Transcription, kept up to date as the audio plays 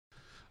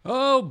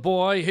Oh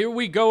boy, here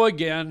we go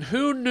again.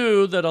 Who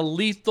knew that a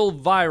lethal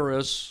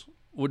virus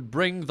would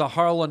bring the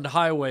Harland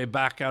Highway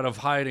back out of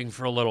hiding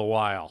for a little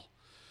while?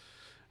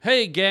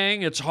 Hey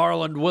gang, it's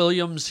Harland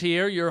Williams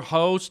here, your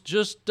host,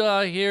 just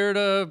here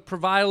to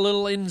provide a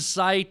little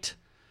insight,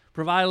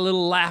 provide a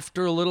little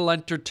laughter, a little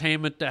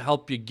entertainment to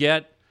help you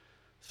get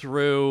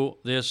through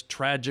this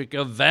tragic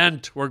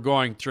event we're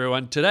going through.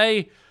 And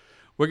today,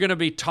 we're going to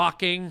be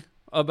talking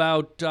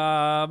about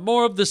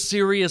more of the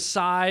serious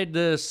side,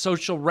 the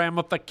social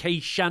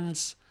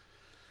ramifications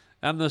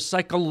and the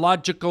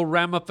psychological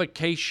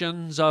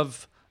ramifications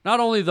of not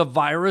only the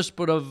virus,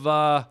 but of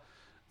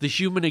the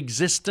human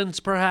existence,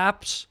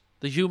 perhaps,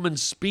 the human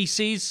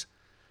species,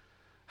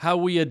 how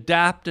we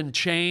adapt and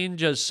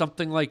change as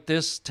something like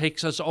this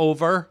takes us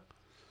over.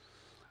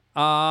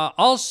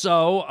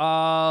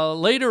 Also,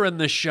 later in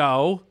the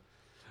show,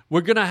 we're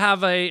going to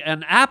have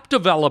an app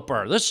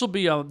developer. This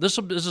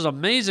is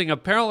amazing.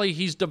 Apparently,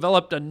 he's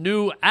developed a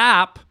new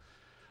app,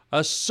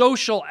 a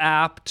social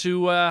app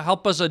to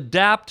help us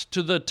adapt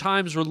to the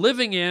times we're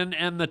living in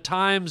and the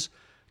times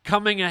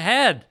coming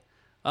ahead.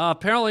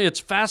 Apparently,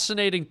 it's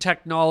fascinating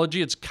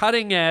technology. It's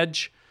cutting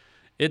edge.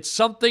 It's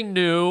something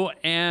new,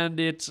 and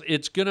it's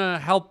going to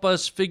help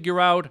us figure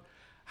out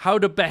how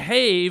to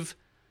behave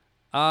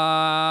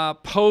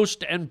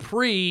post and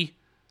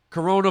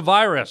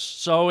pre-coronavirus.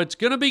 So it's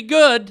going to be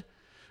good.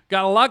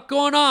 Got a lot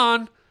going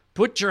on.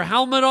 Put your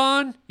helmet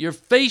on, your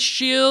face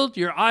shield,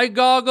 your eye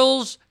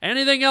goggles,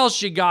 anything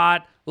else you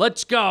got.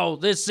 Let's go.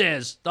 This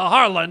is the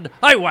Harland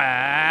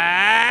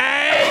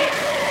Highway.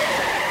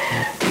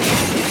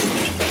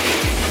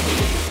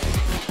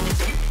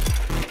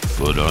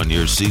 Put on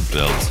your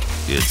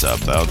seatbelt. It's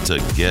about to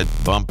get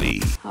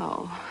bumpy.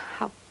 Oh,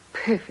 how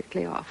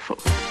perfectly awful.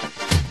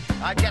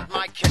 I get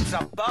my kids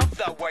above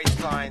the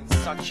waistline,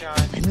 sunshine.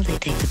 When will they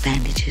take the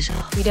bandages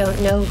off? We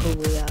don't know who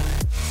we are.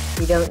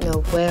 We don't know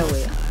where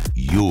we are.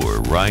 You're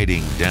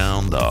riding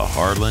down the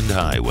Harland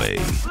Highway.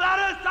 Let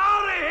us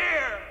out of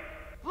here!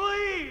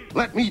 Please!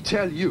 Let me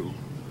tell you,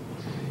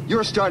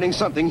 you're starting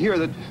something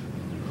here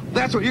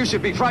that's what you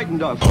should be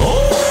frightened of.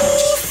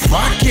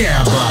 Fuck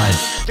yeah, bud.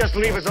 Just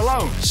leave us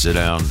alone. Sit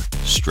down,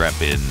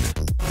 strap in,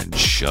 and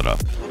shut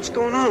up. What's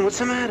going on? What's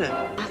the matter?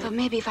 I thought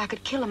maybe if I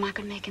could kill him, I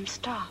could make him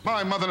stop.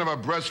 My mother never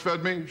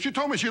breastfed me. She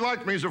told me she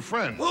liked me as a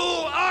friend. Who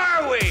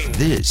are we?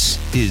 This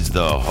is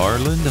the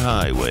Harland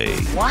Highway.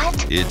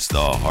 What? It's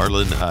the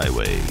Harland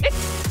Highway.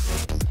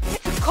 It's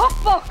a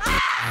cookbook.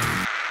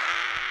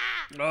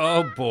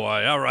 Oh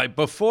boy. All right.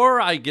 Before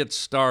I get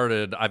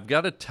started, I've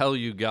got to tell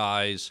you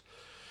guys,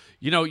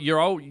 a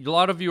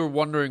lot of you are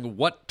wondering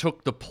what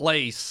took the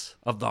place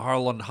of the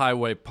Harland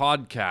Highway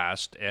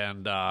podcast.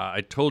 And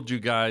I told you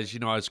guys,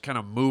 I was kind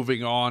of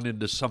moving on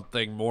into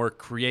something more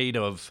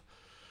creative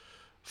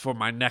for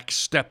my next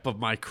step of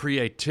my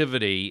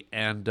creativity.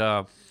 And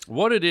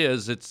what it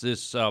is, it's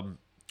this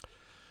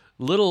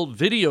little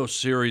video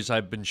series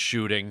I've been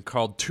shooting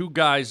called Two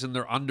Guys in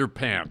Their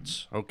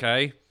Underpants,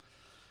 okay?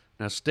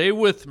 Now stay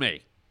with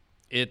me.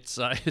 It's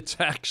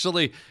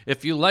actually,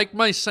 if you like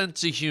my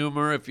sense of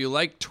humor, if you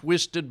like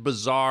twisted,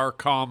 bizarre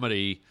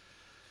comedy,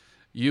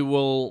 you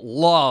will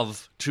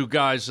love Two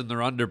Guys in Their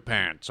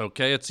Underpants,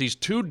 okay? It's these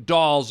two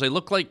dolls. They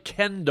look like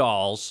Ken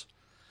dolls,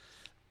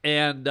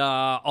 and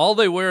all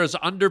they wear is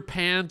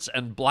underpants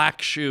and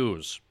black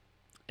shoes.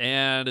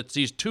 And it's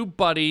these two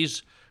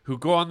buddies who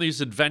go on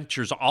these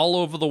adventures all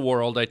over the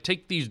world. I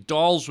take these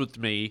dolls with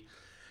me,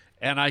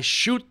 and I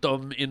shoot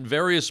them in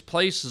various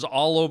places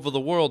all over the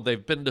world.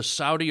 They've been to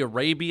Saudi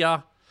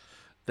Arabia.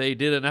 They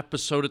did an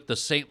episode at the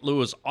St.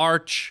 Louis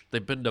Arch.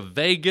 They've been to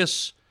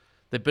Vegas.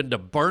 They've been to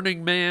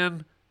Burning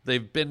Man.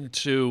 They've been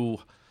to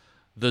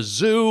the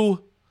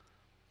zoo.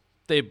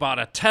 They bought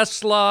a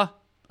Tesla.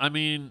 I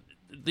mean,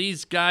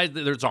 these guys,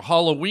 there's a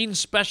Halloween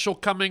special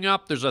coming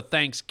up. There's a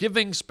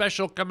Thanksgiving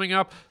special coming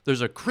up.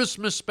 There's a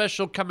Christmas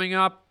special coming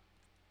up.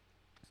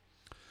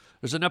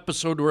 There's an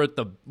episode where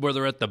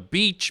they're at the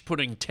beach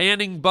putting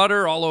tanning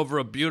butter all over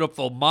a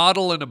beautiful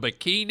model in a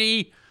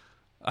bikini.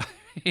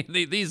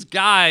 These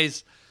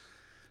guys,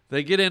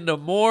 they get into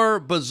more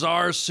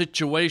bizarre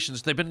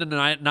situations. They've been to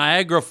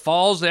Niagara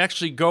Falls. They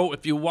actually go,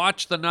 if you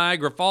watch the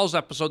Niagara Falls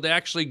episode, they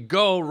actually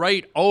go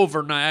right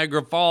over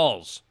Niagara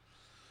Falls.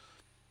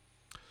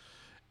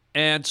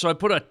 And so I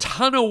put a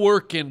ton of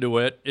work into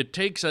it. It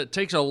takes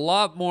a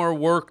lot more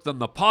work than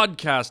the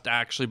podcast,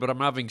 actually, but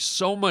I'm having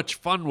so much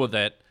fun with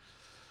it.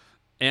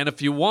 And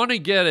if you want to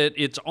get it,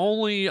 it's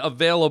only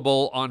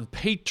available on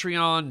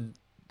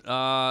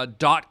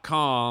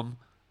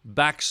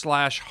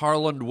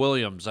patreon.com/Harland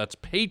Williams. That's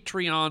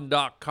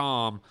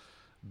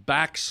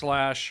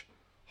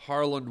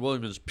patreon.com/Harland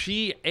Williams.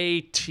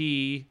 Patreon.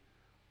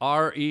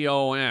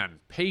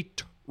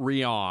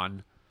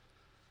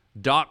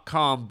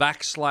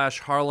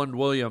 Patreon.com/Harland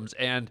Williams.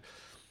 And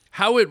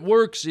how it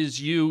works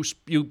is you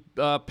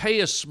pay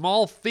a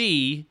small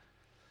fee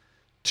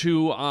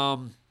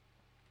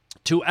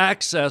to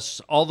access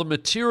all the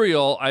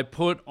material I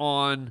put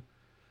on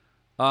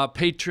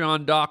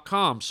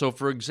patreon.com. So,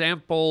 for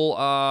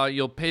example,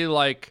 you'll pay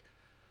like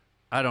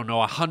I don't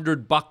know,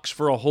 $100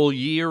 for a whole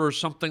year or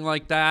something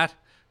like that.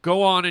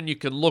 Go on and you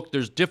can look.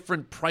 There's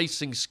different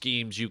pricing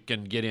schemes you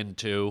can get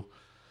into.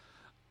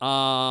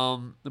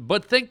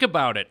 But think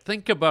about it.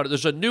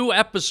 There's a new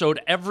episode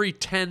every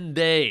 10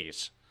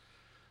 days.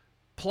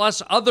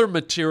 Plus other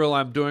material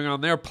I'm doing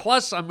on there.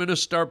 Plus I'm going to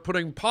start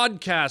putting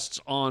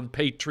podcasts on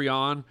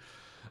Patreon.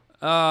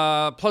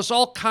 Plus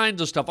all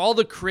kinds of stuff. All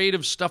the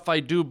creative stuff I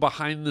do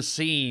behind the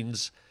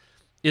scenes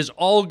is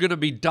all going to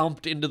be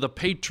dumped into the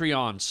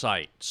Patreon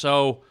site.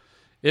 So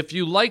if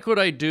you like what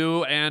I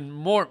do, and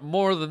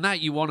more than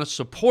that, you want to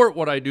support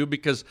what I do,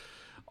 because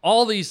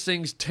all these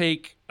things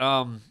take...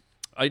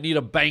 I need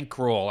a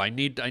bankroll. I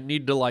need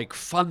to like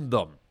fund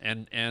them,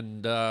 and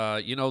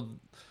you know,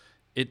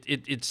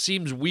 it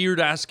seems weird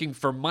asking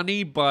for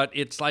money, but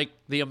it's like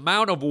the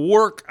amount of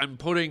work I'm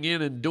putting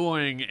in and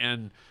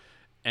doing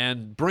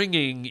and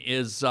bringing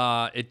is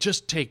it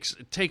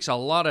takes a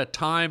lot of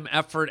time,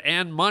 effort,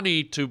 and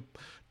money to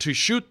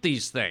shoot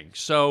these things.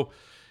 So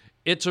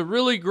it's a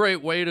really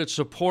great way to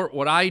support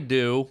what I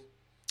do,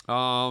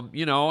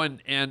 you know,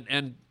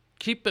 and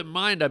keep in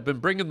mind, I've been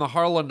bringing the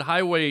Harland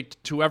Highway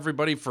to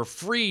everybody for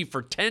free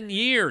for 10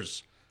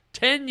 years.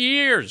 10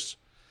 years.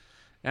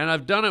 And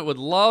I've done it with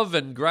love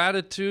and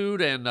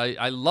gratitude, and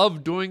I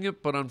love doing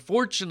it. But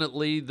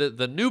unfortunately,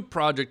 the new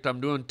project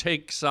I'm doing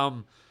takes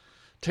some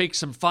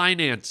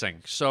financing.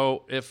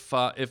 So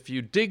if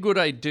you dig what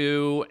I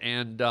do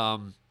and,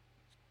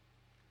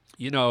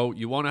 you know,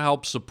 you want to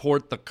help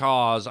support the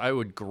cause, I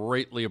would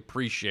greatly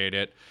appreciate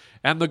it.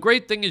 And the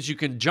great thing is you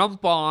can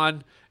jump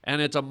on, and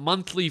it's a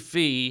monthly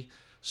fee.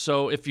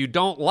 So if you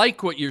don't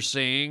like what you're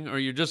seeing, or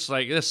you're just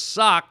like, this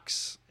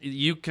sucks,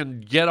 you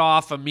can get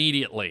off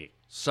immediately.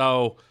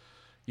 So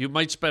you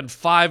might spend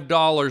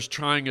 $5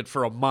 trying it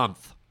for a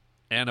month.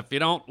 And if you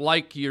don't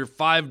like your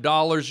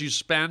 $5 you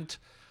spent,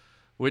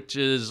 which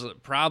is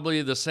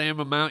probably the same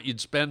amount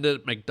you'd spend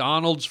at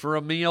McDonald's for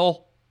a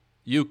meal,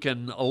 you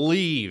can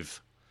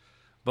leave.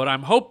 But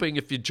I'm hoping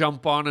if you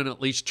jump on and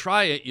at least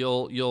try it,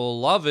 you'll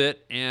love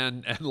it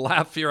and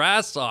laugh your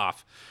ass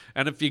off.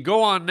 And if you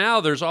go on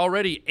now, there's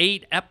already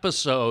 8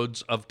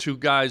 episodes of Two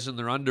Guys in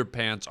Their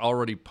Underpants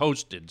already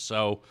posted.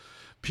 So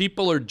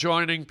people are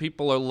joining,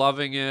 people are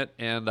loving it,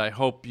 and I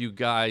hope you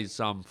guys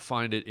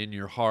find it in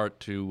your heart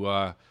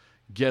to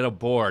get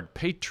aboard.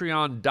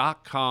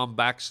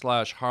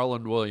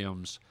 Patreon.com/Harland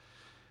Williams,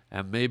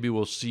 and maybe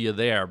we'll see you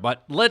there.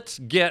 But let's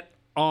get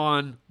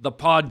on the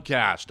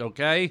podcast,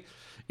 okay?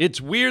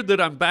 It's weird that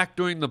I'm back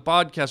doing the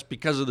podcast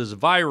because of this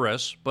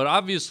virus, but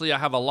obviously I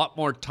have a lot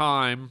more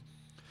time,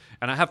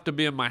 and I have to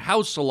be in my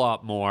house a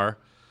lot more.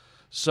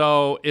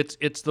 So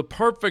it's the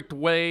perfect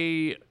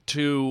way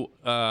to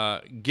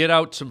get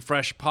out some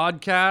fresh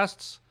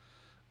podcasts.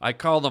 I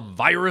call them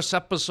virus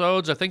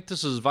episodes. I think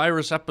this is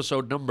virus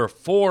episode number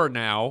 4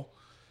 now.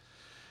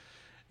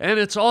 And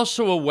it's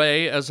also a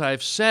way, as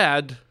I've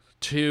said,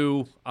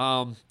 to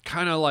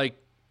kind of like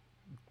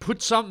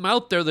put something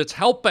out there that's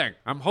helping.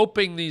 I'm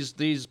hoping these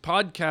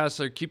podcasts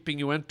are keeping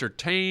you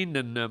entertained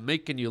and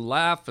making you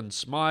laugh and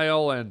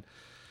smile. And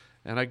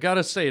I got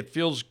to say, it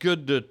feels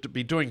good to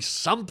be doing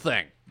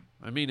something.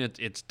 I mean,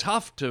 it's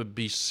tough to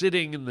be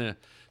sitting in the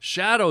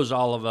shadows,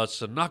 all of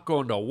us, and not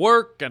going to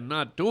work and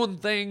not doing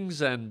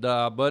things. And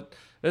but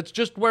it's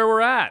just where we're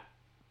at.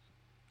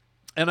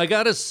 And I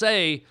got to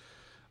say,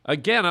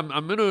 again,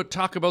 I'm going to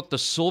talk about the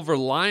silver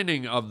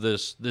lining of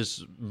this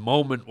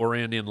moment we're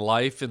in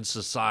life, in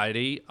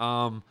society.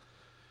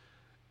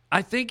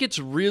 I think it's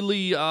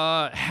really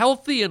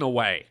healthy in a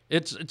way.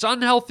 It's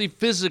unhealthy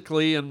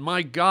physically, and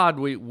my God,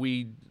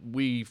 we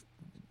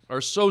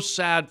are so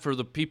sad for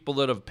the people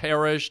that have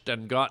perished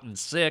and gotten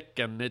sick,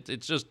 and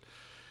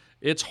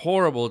it's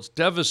horrible. It's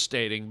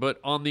devastating. But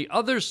on the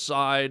other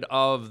side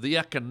of the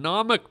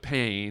economic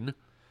pain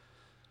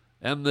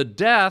and the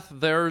death,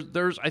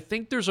 I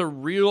think there's a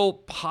real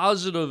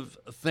positive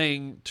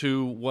thing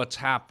to what's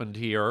happened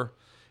here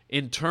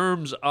in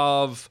terms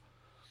of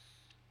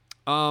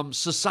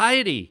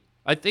society.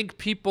 I think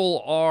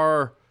people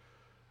are,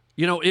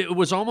 you know, it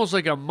was almost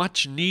like a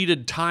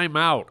much-needed time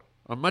out,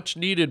 a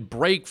much-needed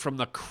break from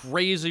the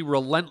crazy,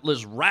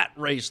 relentless rat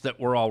race that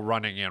we're all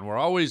running in. We're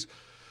always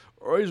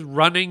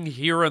running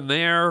here and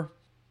there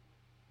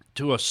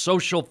to a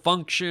social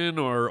function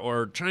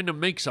or trying to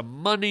make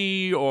some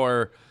money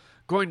or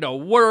going to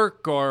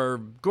work or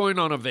going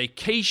on a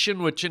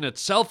vacation, which in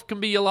itself can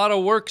be a lot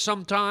of work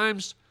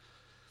sometimes.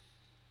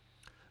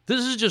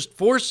 This is just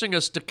forcing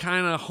us to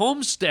kind of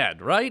homestead,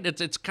 right?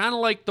 It's kind of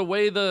like the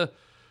way the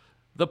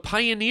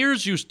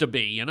pioneers used to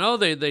be, you know?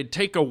 They'd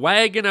take a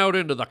wagon out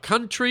into the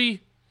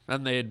country,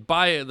 and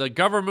the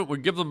government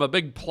would give them a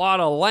big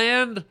plot of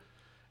land,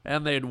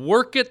 and they'd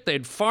work it,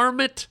 they'd farm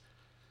it,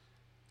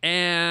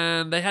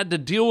 and they had to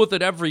deal with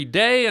it every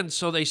day, and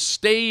so they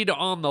stayed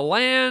on the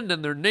land,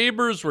 and their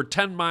neighbors were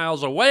 10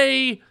 miles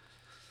away,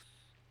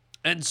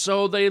 and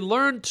so they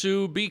learned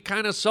to be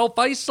kind of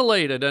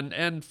self-isolated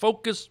and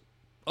focus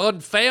on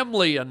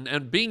family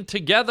and being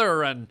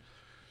together and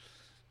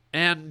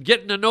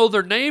getting to know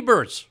their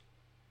neighbors.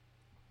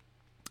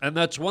 And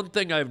that's one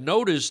thing I've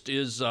noticed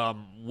is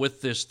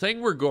with this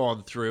thing we're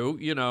going through,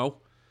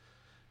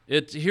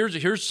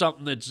 here's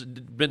something that's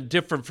been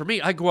different for me.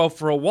 I go out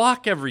for a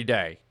walk every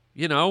day,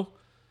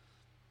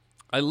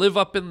 I live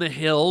up in the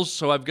hills,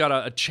 so I've got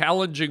a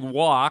challenging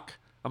walk.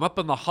 I'm up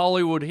in the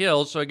Hollywood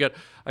Hills, so I got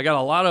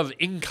a lot of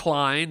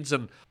inclines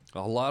and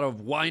a lot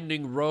of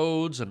winding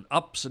roads and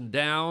ups and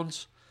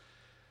downs.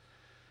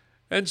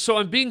 And so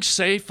I'm being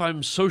safe.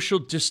 I'm social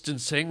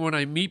distancing. When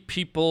I meet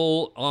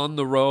people on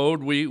the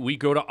road, we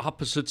go to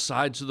opposite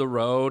sides of the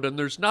road, and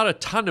there's not a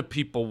ton of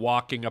people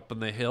walking up in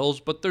the hills,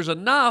 but there's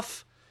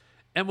enough.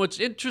 And what's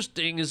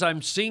interesting is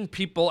I'm seeing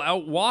people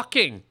out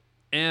walking,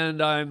 and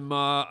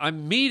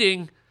I'm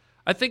meeting.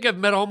 I think I've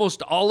met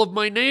almost all of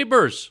my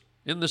neighbors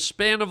in the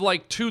span of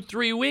like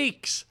 2-3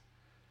 weeks.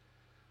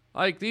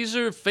 Like, these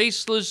are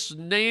faceless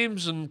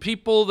names and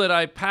people that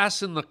I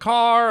pass in the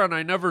car and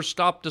I never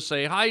stop to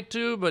say hi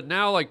to, but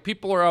now, like,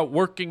 people are out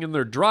working in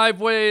their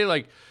driveway,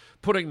 like,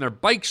 putting their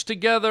bikes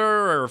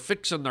together or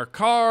fixing their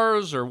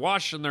cars or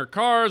washing their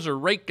cars or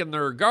raking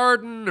their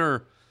garden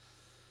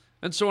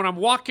And so when I'm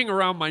walking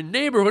around my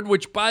neighborhood,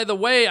 which, by the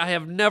way, I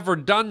have never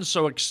done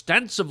so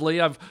extensively,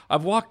 I've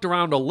walked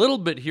around a little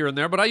bit here and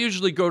there, but I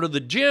usually go to the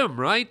gym,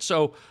 right?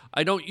 So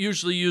I don't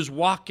usually use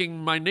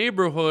walking my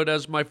neighborhood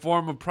as my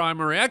form of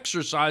primary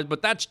exercise,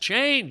 but that's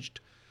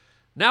changed.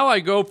 Now I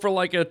go for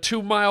like a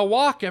 2-mile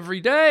walk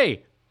every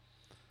day.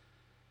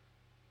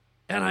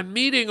 And I'm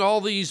meeting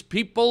all these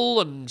people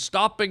and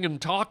stopping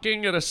and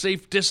talking at a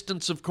safe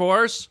distance, of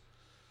course.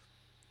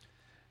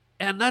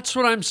 And that's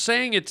what I'm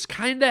saying. It's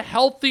kind of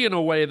healthy in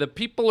a way that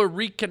people are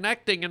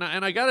reconnecting.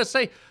 And I got to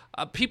say,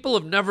 people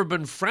have never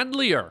been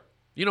friendlier.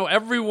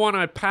 Everyone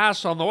I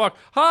pass on the walk,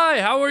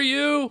 hi, how are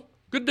you?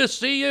 Good to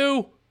see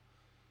you.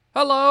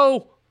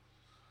 Hello.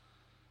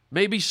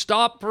 Maybe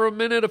stop for a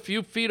minute, a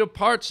few feet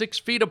apart, 6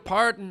 feet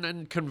apart,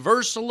 and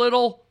converse a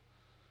little.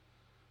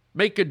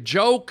 Make a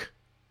joke.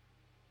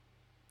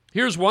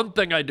 Here's one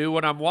thing I do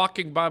when I'm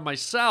walking by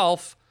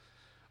myself.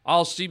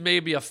 I'll see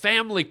maybe a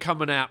family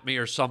coming at me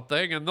or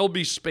something, and they'll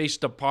be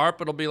spaced apart,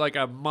 but it'll be like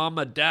a mom,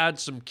 a dad,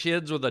 some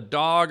kids with a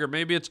dog, or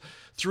maybe it's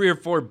 3 or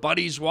 4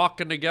 buddies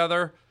walking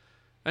together.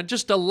 And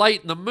just to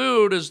lighten the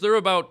mood, as they're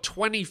about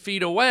 20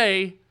 feet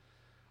away,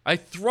 I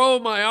throw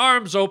my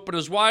arms open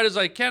as wide as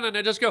I can, and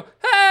I just go,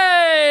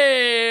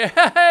 hey,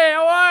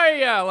 how are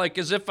you? Like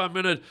as if I'm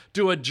going to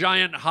do a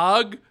giant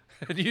hug,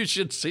 and you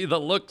should see the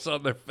looks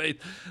on their face.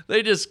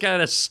 They just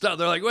kind of stuck.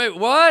 They're like, wait,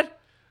 what?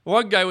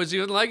 One guy was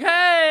even like,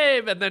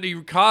 hey, and then he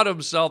caught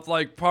himself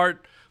like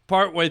part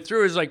way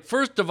through. He's like,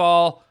 first of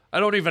all, I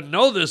don't even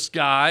know this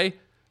guy.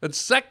 And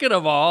second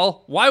of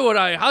all, why would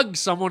I hug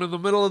someone in the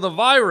middle of the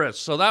virus?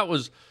 So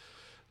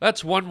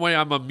that's one way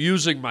I'm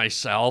amusing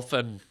myself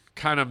and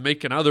kind of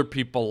making other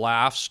people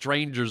laugh,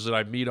 strangers that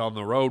I meet on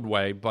the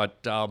roadway.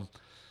 But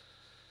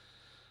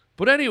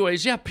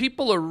anyways, yeah,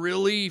 people are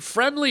really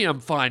friendly, I'm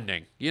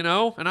finding,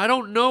 And I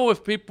don't know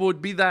if people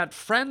would be that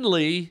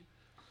friendly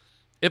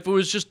if it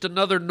was just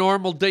another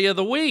normal day of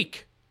the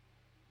week.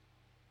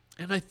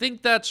 And I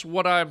think that's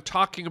what I'm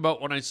talking about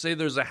when I say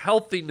there's a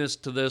healthiness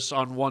to this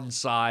on one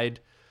side,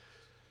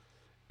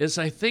 is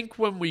I think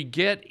when we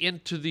get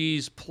into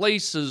these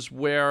places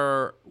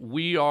where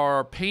we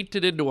are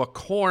painted into a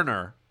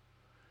corner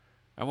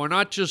and we're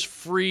not just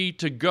free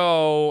to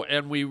go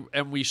and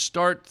we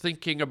start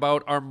thinking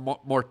about our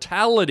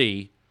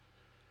mortality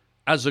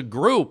as a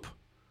group.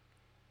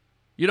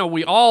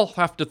 We all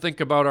have to think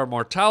about our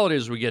mortality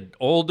as we get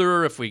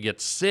older, if we get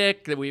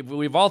sick.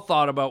 We've all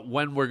thought about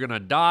when we're going to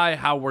die,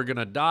 how we're going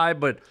to die.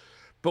 But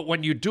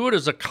when you do it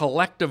as a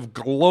collective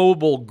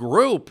global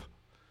group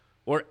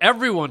where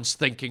everyone's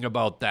thinking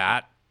about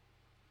that,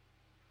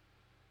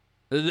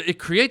 it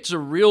creates a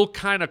real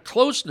kind of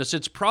closeness.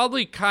 It's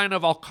probably kind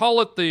of, I'll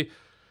call it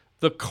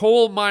the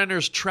coal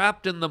miners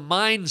trapped in the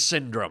mine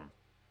syndrome,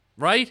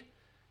 right?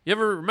 You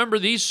ever remember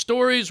these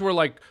stories where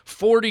like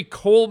 40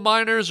 coal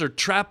miners are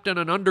trapped in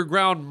an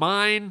underground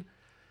mine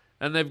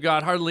and they've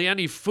got hardly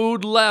any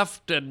food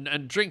left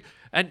and drink,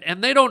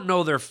 and they don't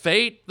know their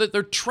fate, that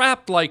they're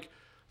trapped like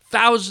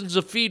thousands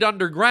of feet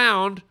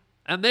underground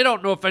and they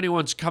don't know if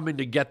anyone's coming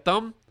to get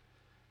them.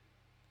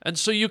 And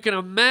so you can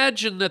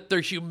imagine that their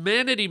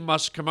humanity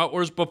must come out,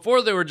 whereas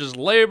before they were just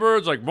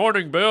laborers, like,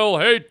 morning, Bill,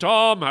 hey,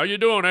 Tom, how you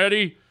doing,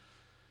 Eddie?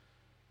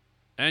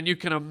 And you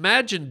can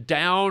imagine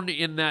down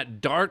in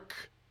that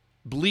dark,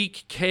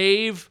 bleak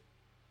cave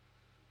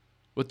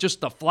with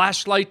just the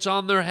flashlights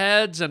on their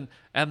heads and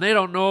they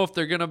don't know if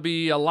they're going to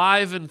be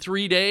alive in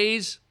 3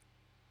 days.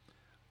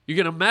 You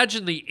can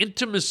imagine the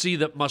intimacy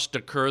that must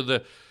occur,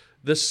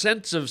 the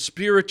sense of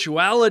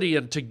spirituality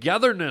and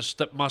togetherness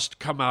that must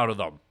come out of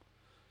them.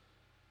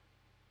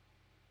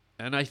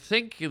 And I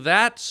think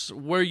that's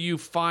where you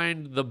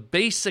find the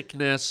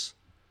basicness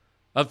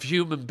of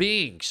human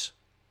beings.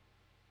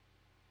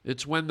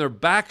 It's when their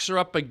backs are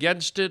up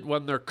against it,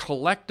 when they're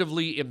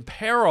collectively in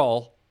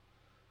peril.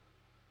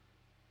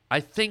 I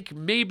think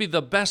maybe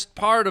the best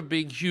part of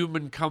being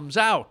human comes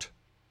out.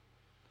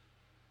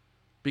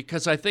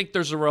 because I think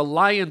there's a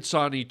reliance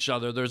on each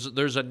other.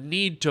 There's a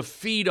need to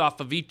feed off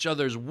of each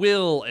other's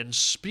will and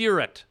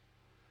spirit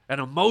and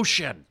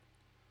emotion.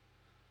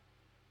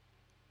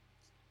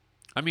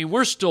 I mean,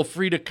 we're still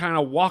free to kind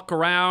of walk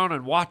around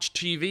and watch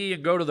TV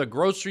and go to the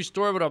grocery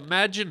store, but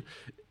imagine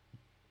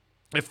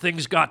if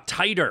things got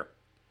tighter,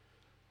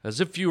 as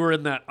if you were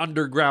in that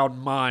underground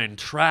mine,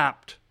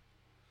 trapped,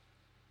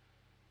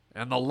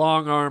 and the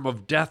long arm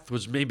of death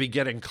was maybe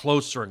getting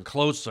closer and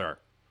closer.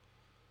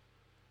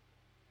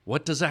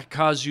 What does that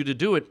cause you to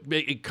do?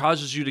 It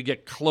causes you to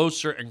get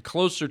closer and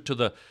closer to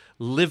the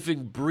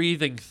living,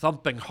 breathing,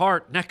 thumping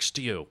heart next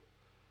to you.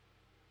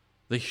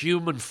 The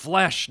human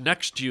flesh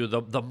next to you,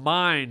 the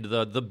mind,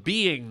 the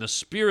being, the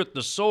spirit,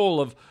 the soul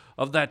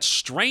of that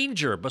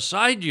stranger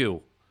beside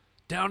you,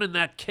 down in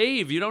that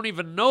cave. You don't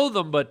even know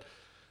them, but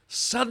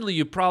suddenly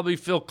you probably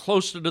feel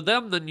closer to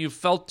them than you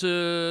felt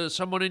to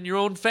someone in your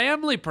own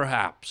family,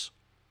 perhaps.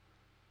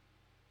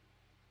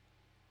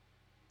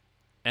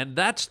 And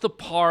that's the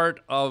part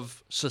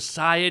of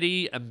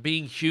society and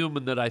being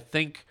human that I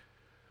think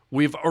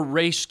we've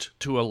erased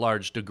to a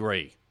large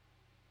degree.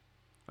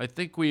 I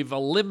think we've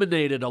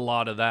eliminated a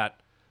lot of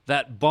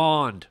that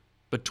bond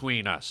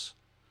between us.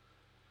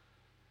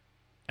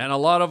 And a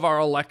lot of our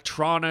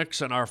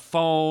electronics and our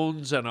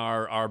phones and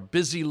our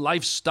busy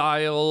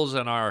lifestyles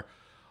and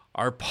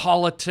our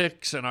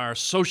politics and our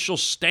social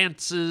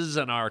stances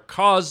and our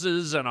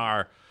causes and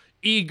our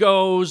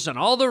egos and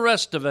all the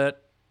rest of it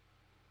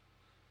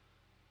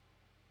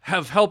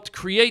have helped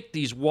create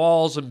these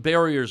walls and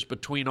barriers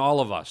between all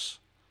of us.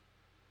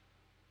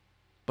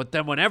 But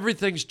then when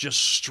everything's just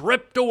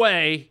stripped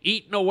away,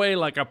 eaten away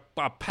like a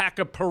pack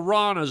of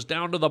piranhas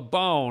down to the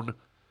bone,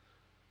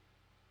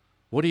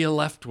 what are you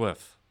left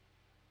with?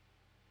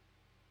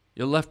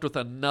 You're left with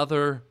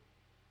another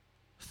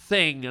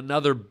thing,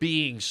 another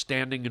being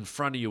standing in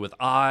front of you with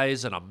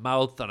eyes and a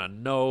mouth and a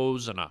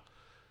nose and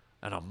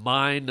a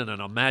mind and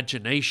an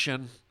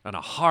imagination and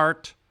a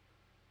heart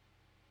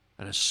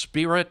and a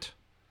spirit.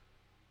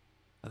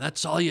 And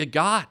that's all you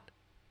got.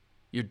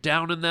 You're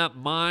down in that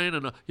mine,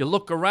 and you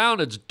look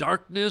around, it's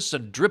darkness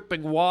and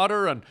dripping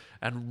water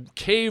and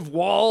cave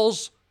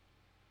walls.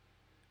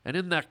 And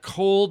in that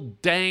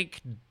cold,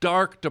 dank,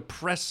 dark,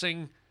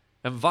 depressing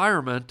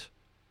environment,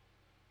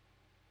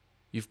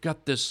 you've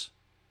got this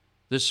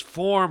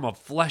form of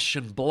flesh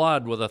and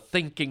blood with a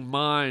thinking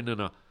mind and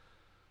a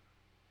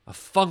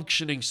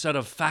functioning set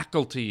of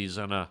faculties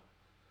and a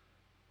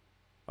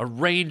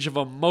range of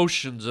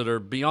emotions that are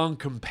beyond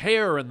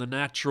compare in the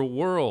natural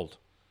world.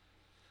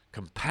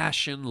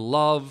 Compassion,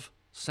 love,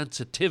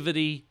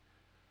 sensitivity.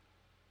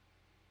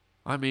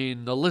 I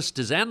mean, the list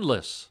is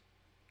endless.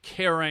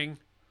 Caring.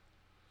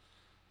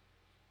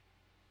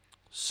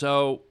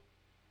 So,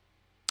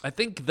 I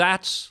think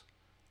that's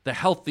the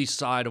healthy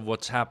side of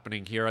what's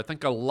happening here. I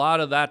think a lot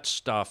of that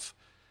stuff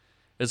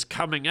is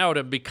coming out.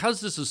 And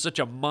because this is such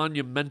a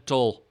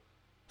monumental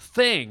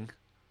thing,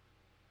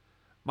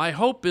 my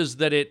hope is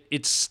that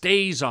it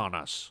stays on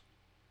us.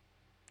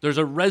 There's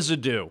a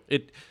residue.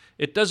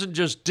 It doesn't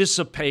just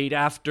dissipate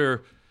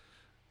after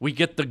we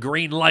get the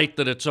green light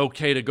that it's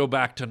okay to go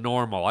back to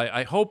normal.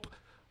 I hope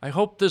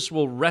this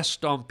will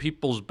rest on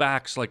people's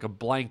backs like a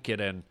blanket,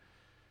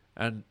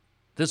 and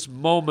this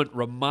moment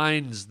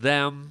reminds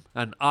them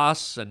and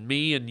us and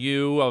me and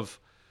you of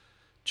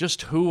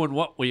just who and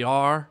what we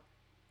are.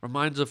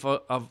 Reminds us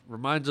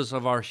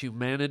of our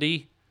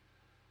humanity.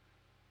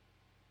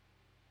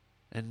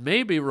 And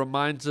maybe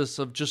reminds us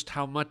of just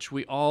how much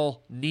we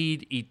all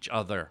need each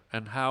other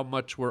and how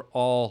much we're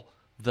all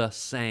the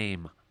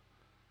same.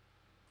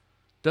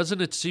 Doesn't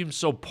it seem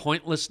so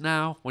pointless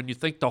now when you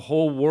think the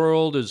whole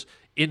world is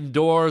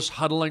indoors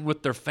huddling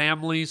with their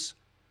families?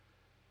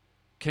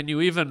 Can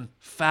you even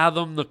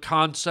fathom the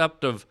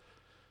concept of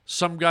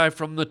some guy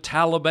from the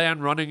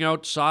Taliban running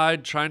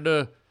outside trying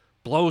to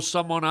blow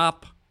someone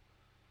up?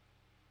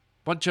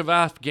 Bunch of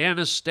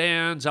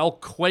Afghanistans,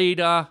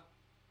 Al-Qaeda,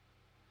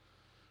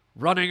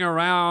 running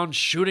around,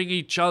 shooting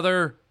each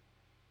other.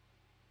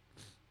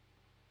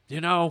 You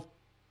know,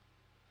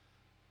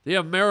 the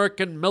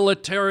American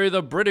military,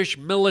 the British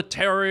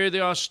military,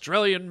 the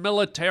Australian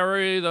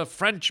military, the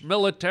French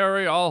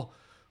military, all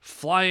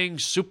flying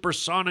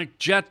supersonic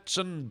jets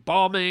and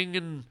bombing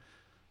and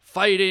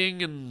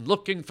fighting and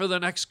looking for the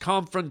next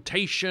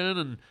confrontation,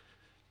 and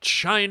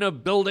China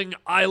building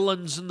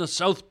islands in the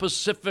South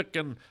Pacific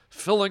and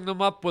filling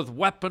them up with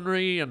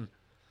weaponry. And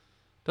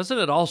doesn't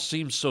it all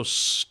seem so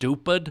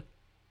stupid?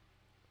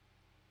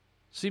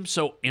 Seems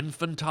so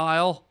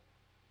infantile?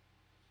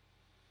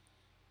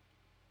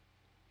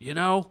 You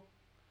know,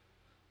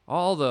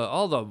 all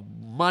the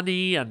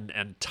money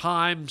and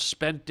time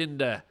spent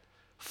into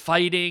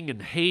fighting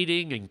and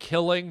hating and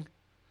killing.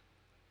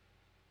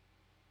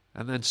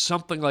 And then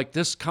something like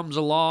this comes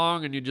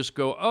along and you just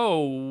go,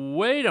 oh,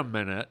 wait a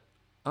minute.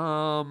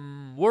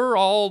 We're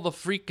all the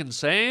freaking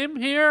same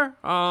here?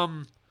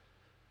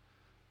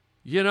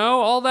 You know,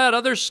 all that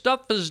other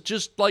stuff is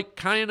just like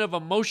kind of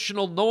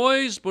emotional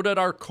noise, but at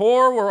our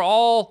core, we're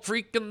all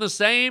freaking the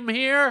same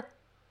here.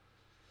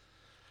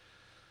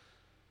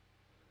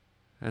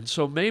 And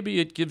so maybe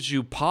it gives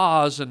you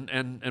pause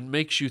and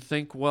makes you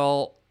think,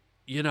 well,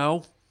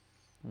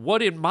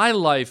 what in my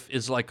life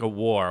is like a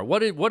war?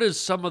 What is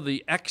some of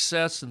the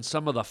excess and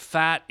some of the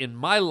fat in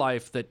my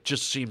life that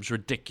just seems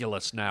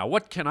ridiculous now?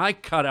 What can I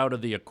cut out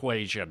of the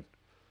equation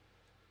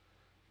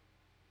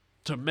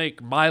to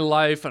make my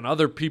life and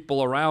other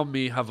people around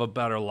me have a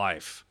better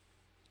life?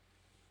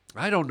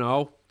 I don't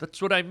know.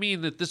 That's what I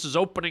mean, that this is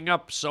opening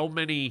up so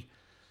many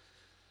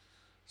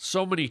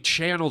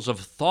channels of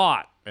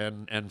thought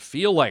and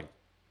feeling.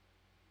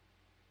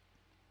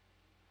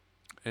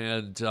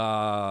 And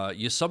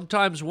you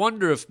sometimes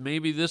wonder if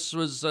maybe this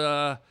was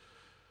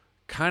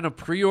kind of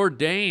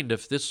preordained,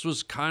 if this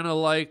was kind of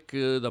like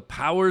the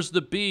powers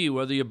that be,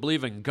 whether you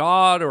believe in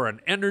God or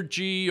an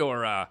energy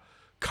or a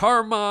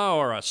karma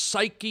or a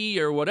psyche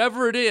or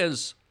whatever it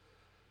is.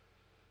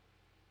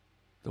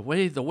 The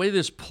way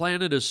this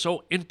planet is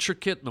so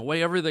intricate and the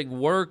way everything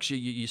works,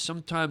 you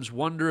sometimes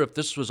wonder if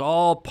this was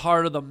all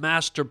part of the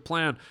master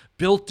plan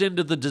built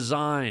into the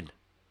design.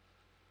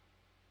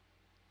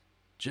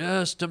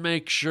 Just to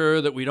make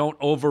sure that we don't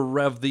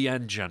over-rev the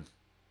engine.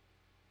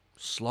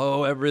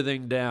 Slow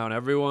everything down.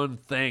 Everyone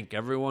think.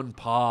 Everyone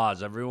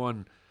pause.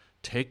 Everyone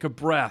take a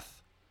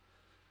breath.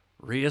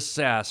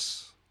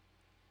 Reassess.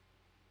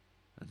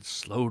 And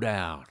slow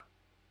down.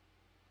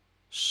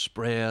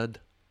 Spread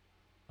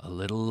a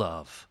little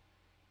love.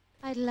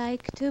 I'd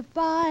like to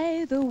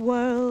buy the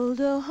world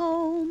a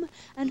home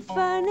and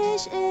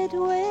furnish it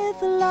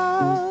with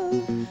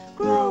love.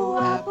 Grow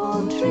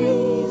apple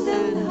trees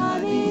and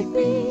honey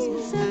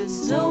bees and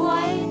snow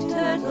white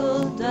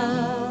turtle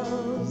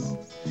doves.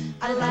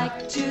 I'd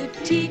like to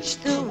teach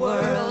the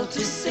world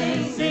to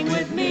sing. Sing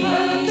with me.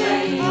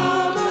 Perfect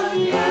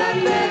harmony.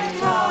 Perfect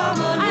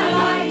harmony. I'd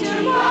like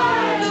to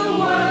buy the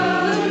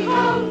world a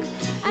coat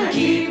and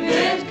keep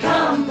it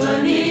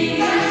company.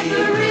 That's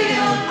the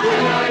real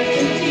thing. I'd like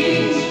to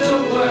teach the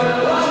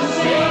world to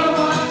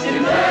sing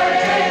in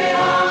perfect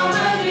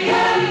harmony.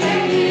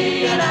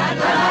 Perfectly. And I'd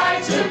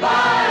like to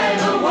buy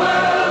the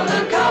world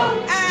a coat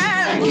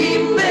and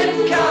keep it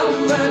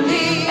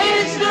company.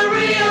 It's the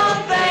real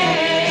thing.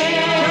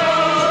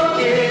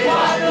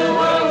 What the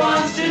world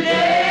wants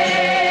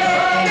today.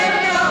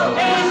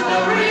 It's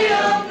the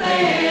real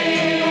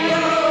thing.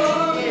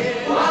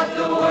 What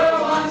the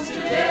world wants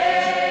today.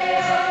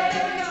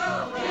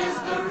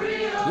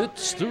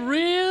 It's the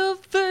real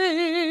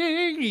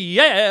thing.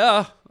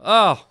 Yeah.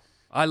 Oh,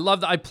 I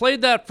love that. I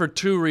played that for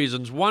two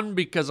reasons. One,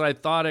 because I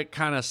thought it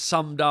kind of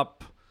summed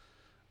up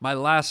my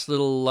last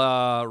little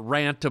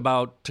rant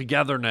about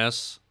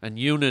togetherness and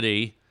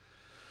unity,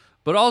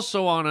 but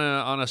also on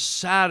a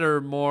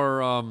sadder,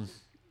 more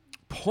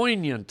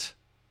poignant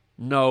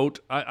note.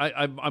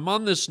 I'm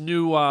on this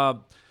new, I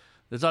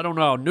don't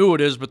know how new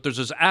it is, but there's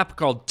this app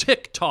called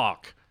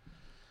TikTok.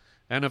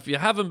 And if you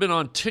haven't been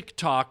on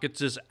TikTok, it's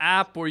this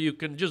app where you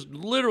can just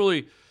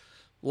literally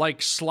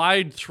like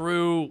slide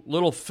through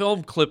little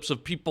film clips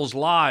of people's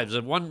lives.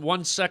 And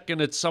one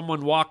second it's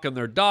someone walking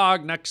their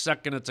dog. Next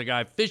second it's a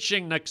guy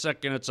fishing. Next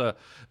second it's a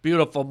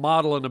beautiful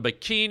model in a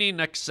bikini.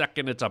 Next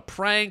second it's a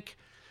prank.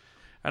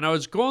 And I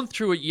was going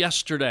through it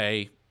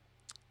yesterday,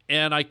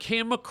 and I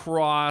came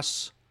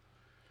across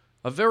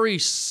a very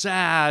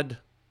sad,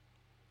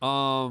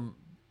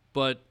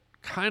 but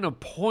kind of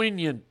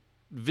poignant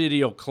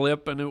video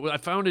clip. And I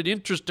found it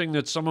interesting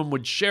that someone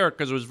would share it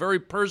because it was very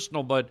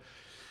personal, but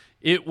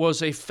it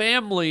was a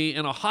family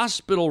in a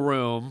hospital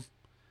room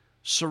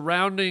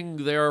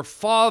surrounding their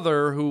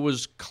father, who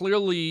was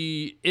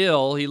clearly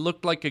ill. He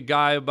looked like a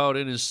guy about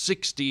in his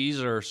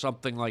 60s or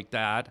something like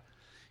that.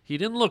 He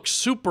didn't look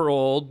super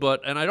old,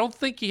 and I don't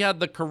think he had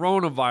the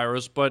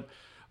coronavirus, but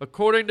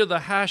according to the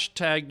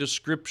hashtag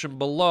description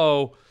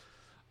below,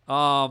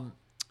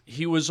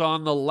 he was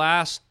on the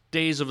last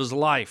days of his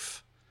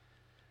life.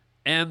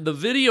 And the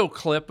video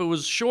clip, it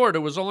was short. It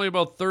was only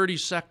about 30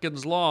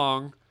 seconds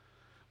long,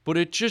 but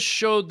it just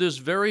showed this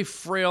very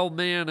frail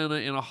man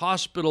in a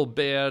hospital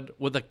bed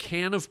with a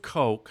can of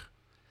Coke,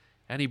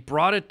 and he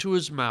brought it to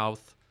his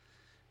mouth,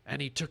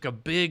 and he took a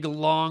big,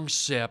 long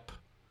sip,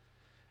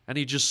 and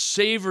he just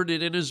savored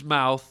it in his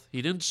mouth.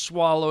 He didn't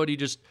swallow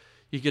it.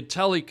 You could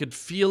tell he could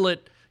feel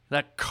it,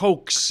 that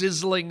Coke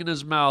sizzling in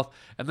his mouth,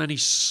 and then he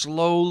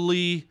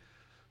slowly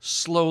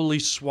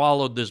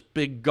swallowed this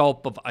big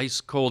gulp of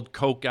ice-cold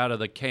Coke out of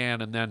the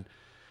can, and then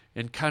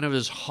in kind of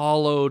his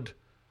hollowed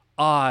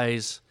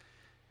eyes,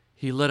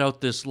 he let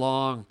out this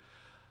long,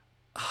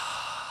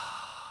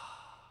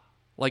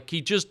 like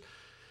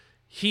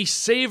he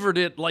savored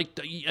it,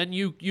 and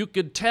you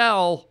could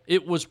tell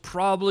it was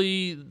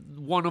probably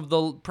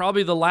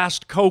the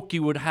last Coke he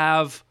would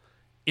have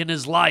in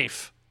his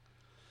life.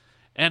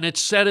 And it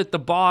said at the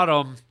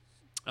bottom,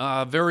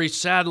 very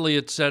sadly,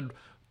 it said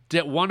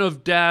that one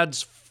of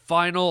Dad's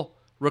final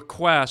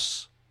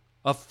requests,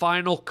 a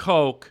final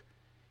Coke,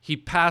 he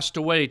passed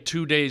away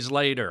 2 days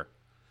later.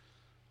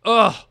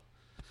 Ugh.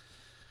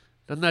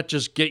 Doesn't that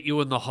just get you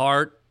in the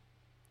heart?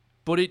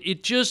 But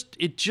it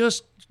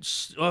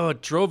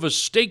drove a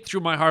stake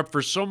through my heart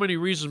for so many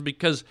reasons,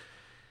 because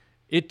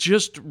it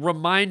just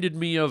reminded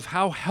me of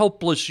how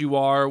helpless you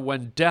are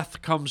when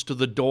death comes to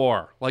the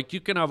door. Like, you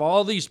can have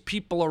all these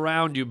people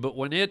around you, but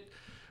when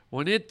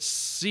it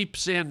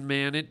seeps in,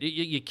 man,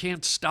 you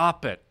can't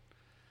stop it.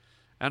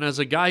 And as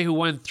a guy who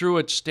went through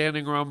it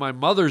standing around my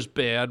mother's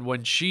bed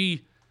when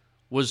she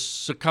was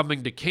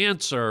succumbing to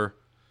cancer,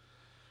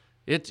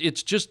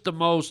 it's just the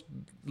most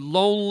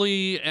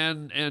lonely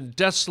and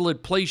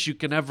desolate place you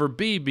can ever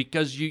be,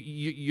 because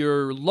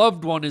your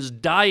loved one is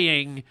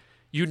dying.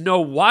 You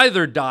know why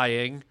they're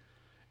dying,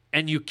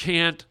 and you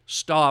can't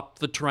stop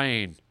the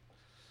train.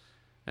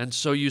 And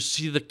so you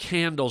see the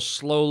candle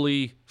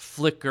slowly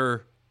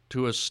flicker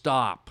to a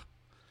stop.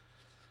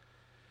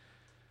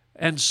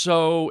 And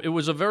so it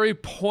was a very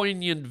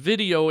poignant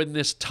video in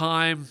this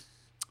time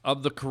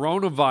of the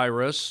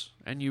coronavirus,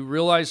 and you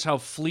realize how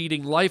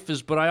fleeting life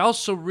is, but I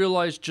also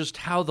realized just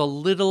how the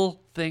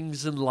little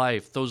things in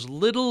life, those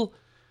little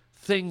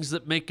things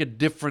that make a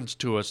difference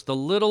to us, the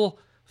little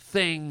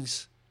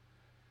things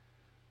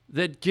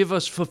that give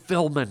us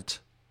fulfillment,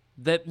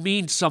 that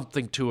mean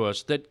something to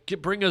us, that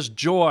bring us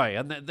joy,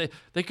 and that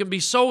they can be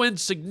so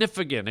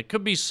insignificant. It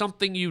could be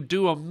something you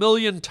do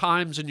 1,000,000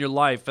 times in your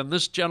life, and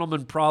this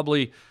gentleman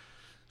probably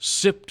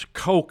sipped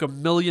Coke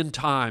 1,000,000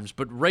 times,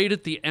 but right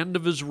at the end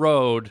of his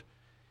road,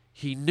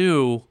 he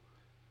knew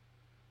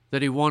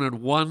that he wanted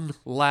one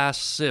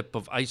last sip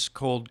of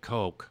ice-cold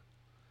Coke.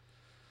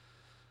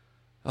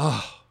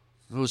 Oh,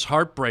 it was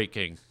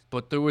heartbreaking,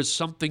 but there was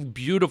something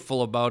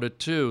beautiful about it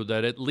too,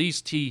 that at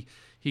least he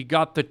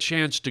got the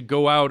chance to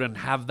go out and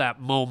have that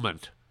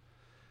moment.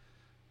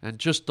 And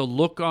just the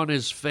look on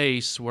his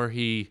face where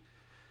you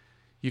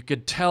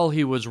could tell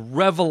he was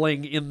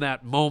reveling in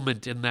that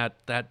moment, in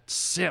that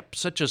sip,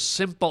 such a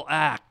simple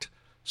act,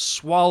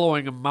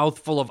 swallowing a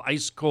mouthful of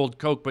ice-cold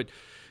Coke, but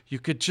you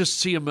could just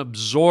see him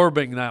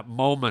absorbing that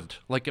moment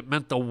like it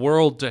meant the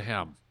world to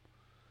him.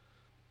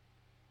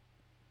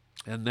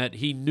 And that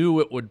he knew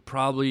it would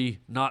probably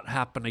not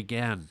happen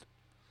again.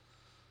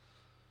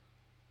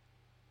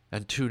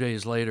 And 2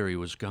 days later, he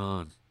was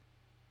gone.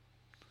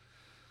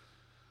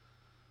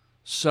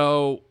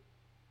 So,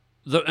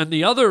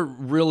 the other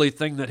really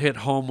thing that hit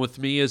home with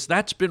me is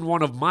that's been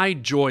one of my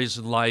joys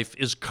in life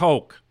is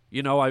Coke.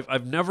 You know,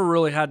 I've never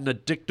really had an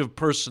addictive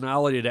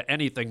personality to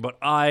anything, but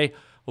I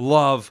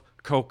love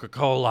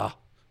Coca-Cola.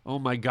 Oh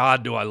my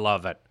God, do I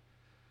love it.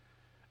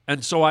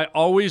 And so I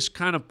always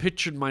kind of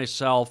pictured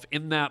myself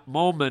in that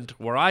moment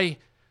where I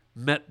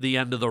met the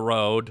end of the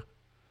road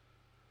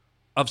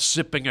of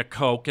sipping a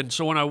Coke. And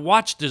so when I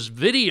watched this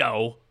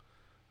video,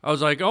 I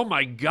was like, oh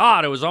my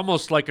God, it was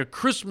almost like a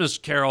Christmas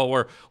Carol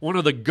where one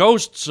of the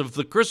ghosts of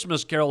the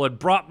Christmas Carol had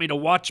brought me to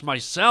watch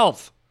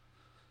myself.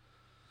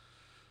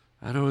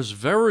 And it was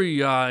very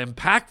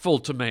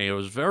impactful to me. It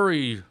was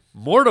very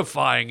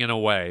mortifying in a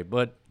way,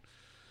 but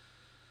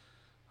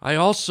I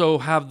also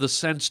have the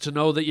sense to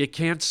know that you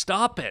can't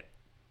stop it.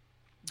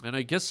 And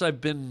I guess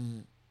I've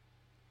been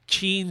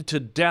keen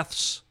to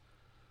death's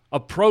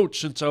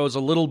approach since I was a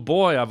little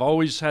boy. I've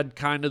always had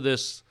kind of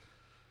this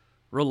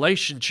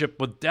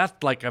relationship with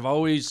death, like I've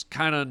always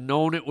kind of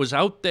known it was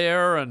out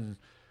there, and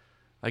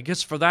I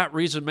guess for that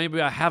reason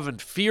maybe I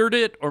haven't feared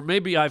it, or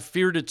maybe I've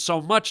feared it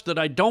so much that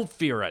I don't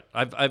fear it.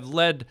 I've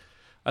led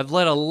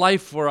a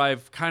life where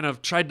I've kind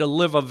of tried to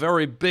live a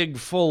very big,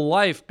 full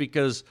life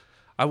because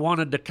I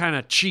wanted to kind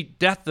of cheat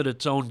death at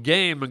its own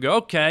game and go,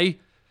 okay,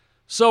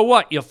 so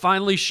what? You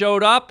finally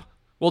showed up?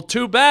 Well,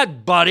 too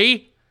bad,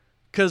 buddy,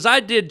 because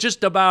I did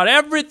just about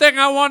everything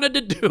I wanted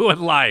to do in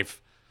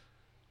life,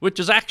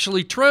 which is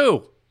actually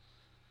true.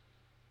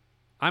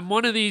 I'm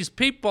one of these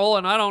people,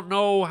 and I don't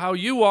know how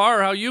you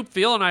are, how you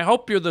feel, and I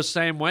hope you're the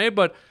same way,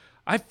 but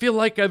I feel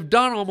like I've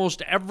done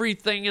almost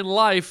everything in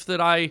life that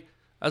I,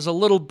 as a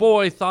little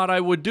boy, thought I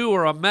would do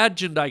or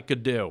imagined I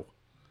could do.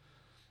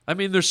 I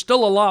mean, there's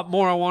still a lot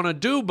more I want to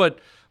do, but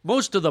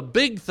most of the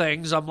big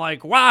things, I'm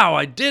like, wow,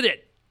 I did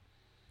it.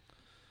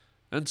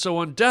 And so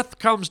when death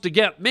comes to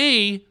get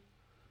me,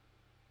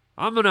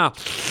 I'm going to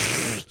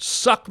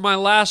suck my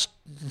last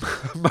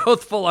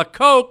mouthful of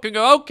Coke and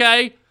go,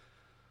 okay,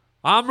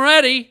 I'm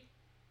ready.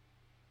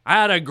 I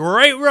had a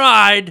great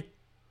ride.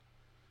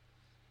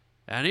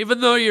 And even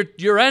though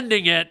you're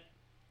ending it,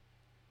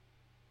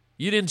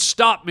 you didn't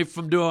stop me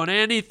from doing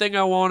anything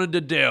I wanted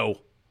to do.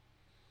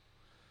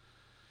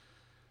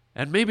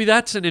 And maybe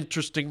that's an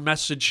interesting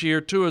message here,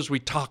 too, as we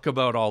talk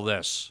about all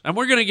this. And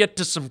we're going to get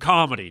to some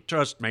comedy,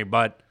 trust me,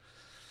 but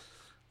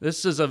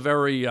this is a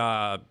very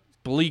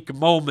bleak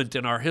moment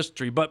in our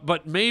history.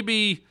 But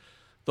maybe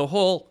the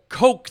whole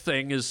Coke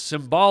thing is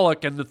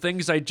symbolic, and the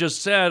things I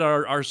just said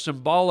are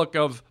symbolic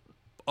of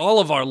all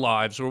of our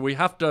lives, where we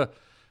have to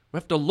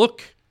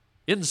look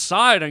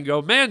inside and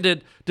go, man,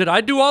 did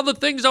I do all the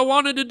things I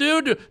wanted to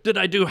do? Did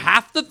I do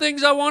half the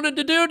things I wanted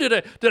to do?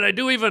 Did I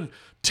do even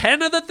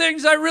 10 of the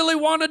things I really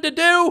wanted to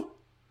do?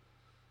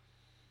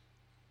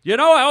 You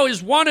know, I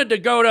always wanted to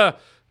go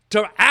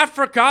to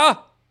Africa.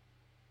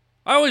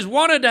 I always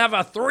wanted to have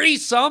a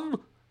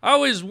threesome. I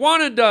always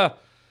wanted to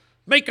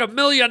make $1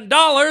 million.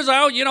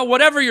 You know,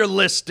 whatever your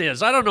list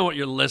is. I don't know what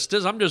your list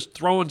is. I'm just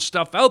throwing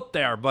stuff out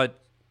there. But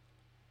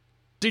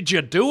Did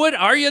you do it?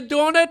 Are you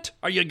doing it?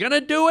 Are you going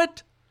to do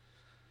it?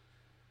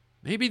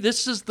 Maybe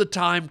this is the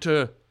time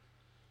to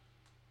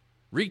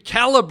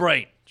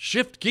recalibrate,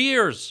 shift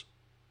gears.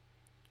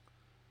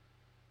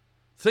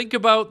 Think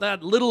about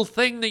that little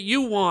thing that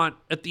you want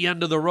at the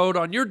end of the road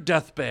on your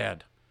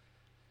deathbed.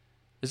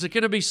 Is it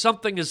going to be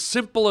something as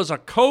simple as a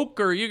Coke,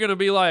 or are you going to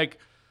be like,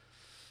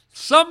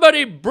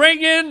 somebody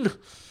bring in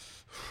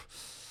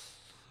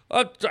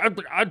a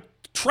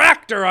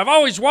tractor? I've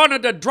always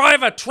wanted to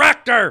drive a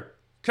tractor.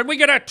 Can we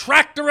get a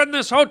tractor in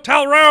this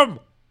hotel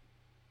room?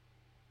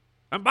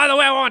 And by the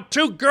way, I want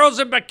 2 girls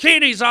in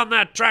bikinis on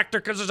that tractor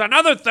because there's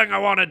another thing I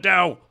want to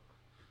do.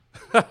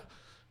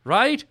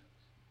 Right?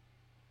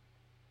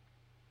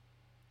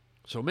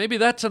 So maybe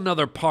that's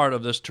another part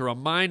of this to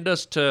remind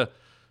us to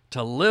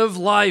live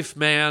life,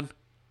 man.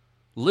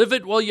 Live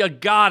it while you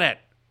got it.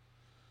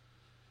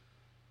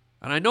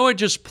 And I know I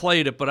just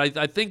played it, but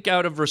I think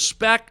out of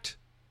respect,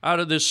 out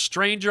of this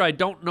stranger, I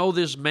don't know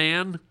this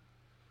man.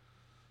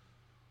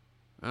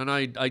 And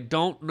I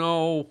don't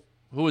know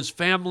who his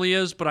family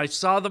is, but I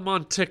saw them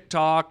on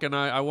TikTok, and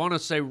I want to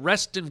say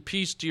rest in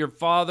peace to your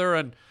father.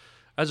 And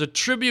as a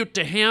tribute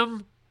to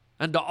him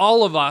and to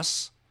all of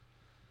us,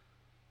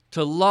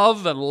 to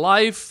love and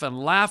life and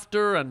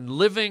laughter and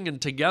living and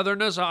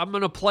togetherness, I'm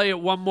going to play it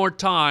one more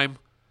time.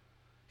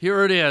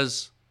 Here it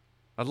is.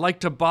 I'd like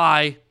to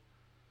buy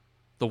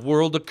the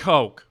world a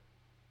Coke,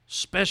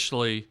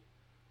 especially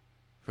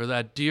for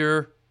that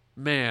dear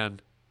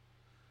man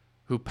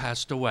who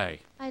passed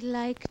away. I'd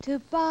like to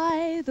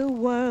buy the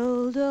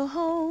world a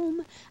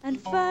home and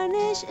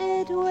furnish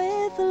it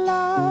with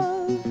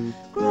love.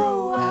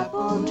 Grow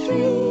apple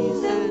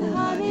trees and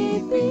honey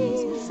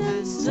bees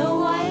and snow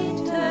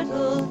white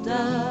turtle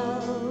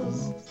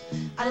doves.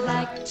 I'd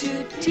like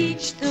to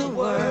teach the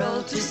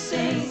world to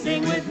sing.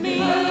 Sing with me.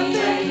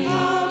 Perfect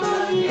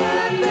harmony.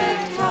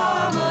 Perfect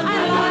harmony.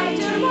 I'd like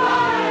to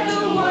buy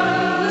the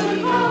world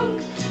a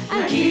Coke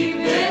and keep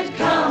it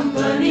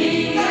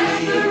company.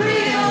 And the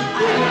real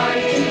I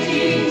like to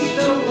teach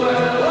the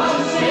world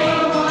to sing.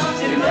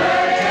 In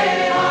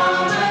perfect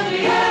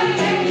harmony.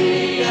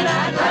 Perfectly. And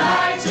I'd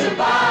like to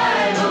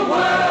buy the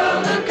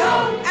world a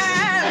Coke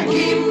and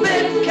keep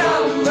it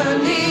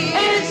company.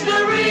 It's the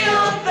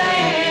real thing.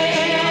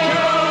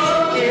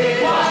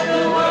 What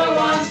the world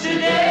wants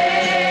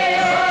today.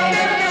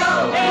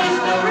 It's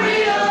the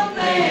real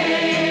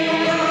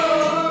thing.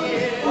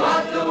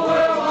 What the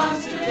world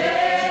wants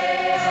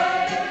today.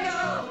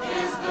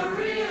 It's the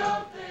real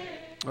thing.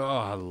 Oh,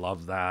 I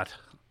love that.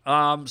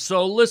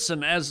 So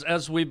listen,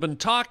 as we've been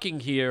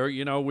talking here,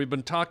 we've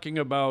been talking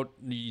about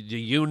the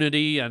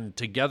unity and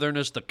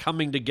togetherness, the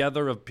coming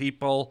together of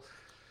people.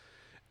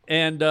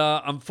 And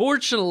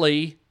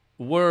unfortunately,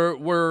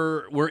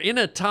 we're in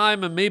a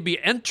time and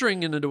maybe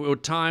entering into a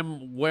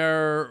time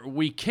where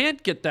we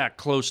can't get that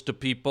close to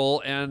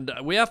people, and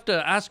we have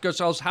to ask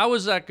ourselves, how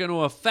is that going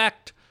to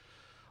affect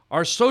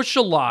our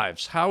social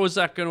lives? How is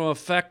that going to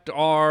affect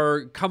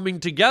our coming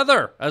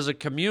together as a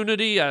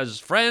community, as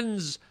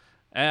friends,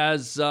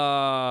 as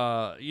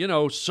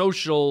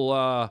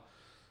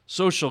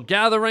social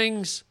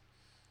gatherings,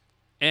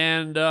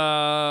 and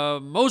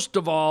most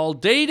of all,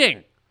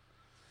 dating?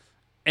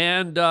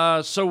 And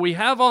so we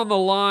have on the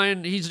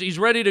line, he's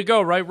ready to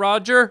go, right,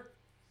 Roger?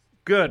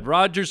 Good.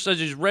 Roger says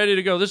he's ready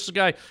to go. This is a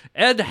guy,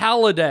 Ed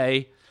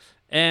Halliday,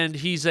 and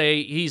he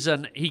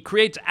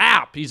creates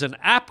app. He's an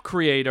app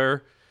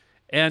creator,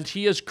 and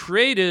he has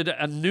created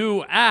a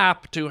new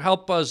app to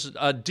help us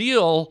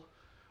deal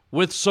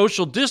with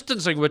social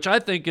distancing, which I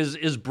think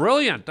is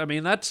brilliant. I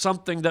mean, that's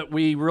something that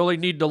we really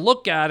need to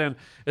look at, and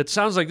it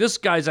sounds like this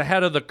guy's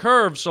ahead of the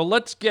curve. So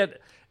let's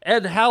get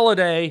Ed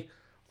Halliday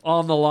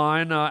on the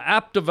line,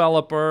 app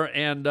developer,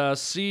 and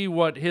see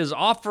what his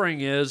offering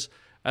is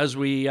as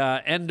we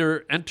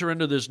enter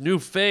into this new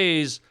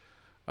phase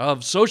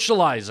of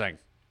socializing.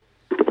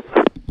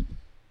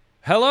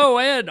 Hello,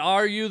 Ed.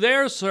 Are you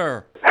there,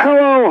 sir?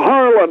 Hello,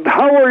 Harland.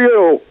 How are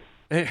you?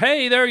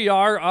 Hey, there you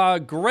are.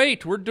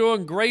 Great. We're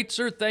doing great,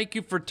 sir. Thank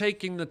you for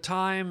taking the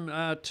time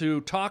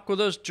to talk with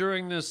us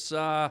during this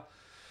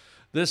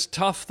this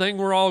tough thing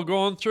we're all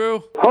going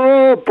through.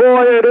 Oh,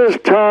 boy, it is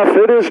tough.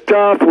 It is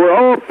tough. We're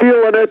all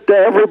feeling it.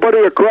 Everybody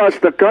across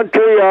the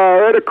country,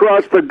 right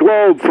across the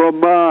globe,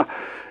 from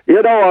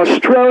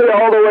Australia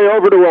all the way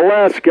over to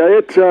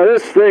Alaska.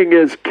 This thing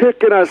is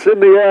kicking us in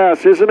the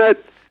ass, isn't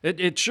it?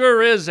 It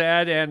sure is,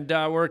 Ed, and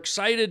we're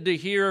excited to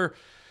hear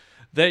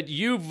that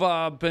you've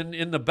been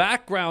in the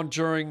background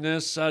during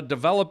this,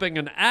 developing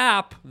an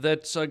app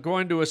that's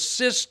going to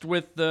assist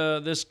with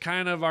this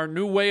kind of our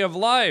new way of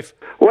life.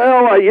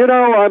 Well,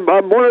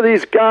 I'm one of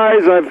these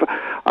guys.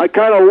 I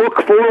kind of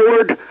look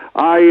forward.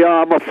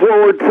 I'm a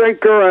forward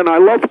thinker, and I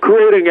love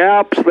creating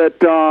apps that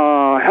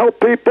help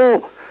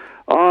people,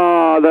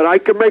 that I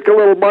can make a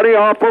little money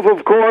off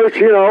of course,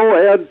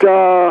 and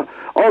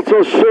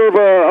also serve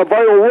a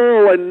vital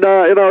role in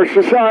our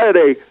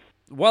society.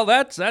 Well,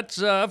 that's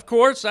of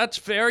course, that's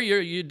fair.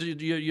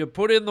 You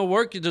put in the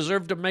work. You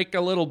deserve to make a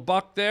little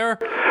buck there.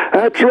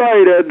 That's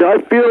right, and I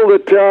feel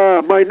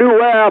that my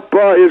new app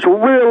is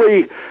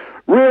really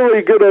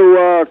really going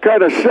to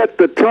kind of set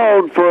the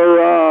tone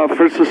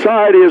for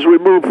society as we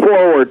move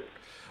forward.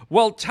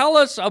 Well, tell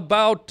us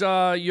about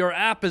your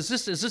app. Is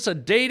this a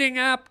dating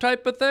app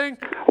type of thing?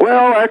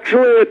 Well,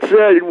 actually, it's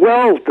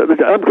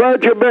I'm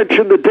glad you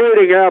mentioned the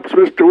dating apps,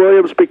 Mr.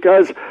 Williams,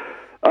 because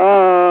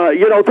they're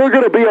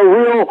going to be a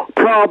real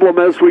problem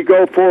as we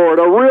go forward,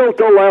 a real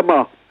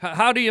dilemma.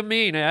 How do you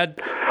mean,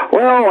 Ed?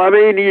 Well, I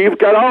mean, you've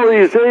got all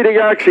these dating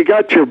apps. You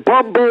got your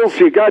Bumbles,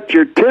 you got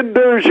your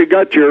Tinders, you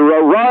got your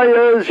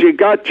Arayas, you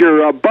got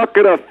your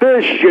Bucket of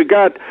Fish, you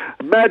got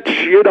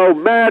Match.com,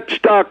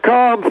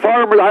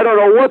 Farmers. I don't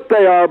know what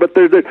they are, but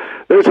there's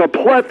a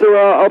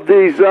plethora of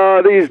these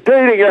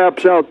dating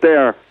apps out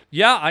there.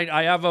 Yeah,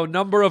 I have a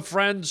number of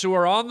friends who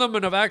are on them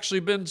and have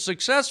actually been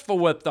successful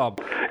with them.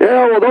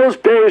 Yeah, well, those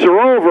days are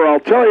over, I'll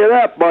tell you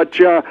that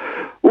much.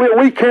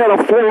 We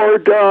can't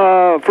afford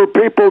for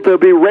people to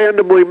be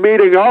randomly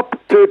meeting up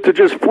to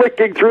just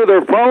flicking through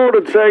their phone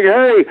and saying,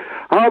 hey,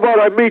 how about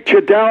I meet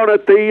you down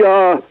at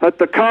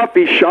the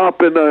coffee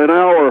shop in an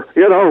hour?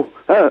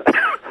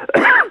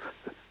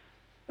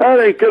 That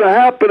ain't going to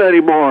happen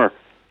anymore.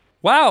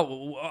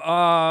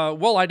 Wow.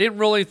 Well, I didn't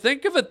really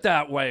think of it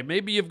that way.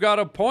 Maybe you've got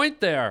a point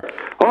there.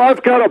 Oh,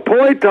 I've got a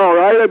point, all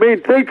right. I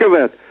mean, think of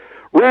it.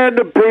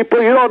 Random people,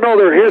 you don't know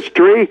their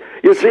history.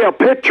 You see a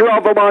picture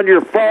of them on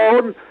your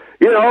phone.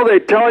 They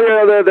tell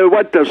you that they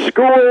went to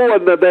school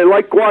and that they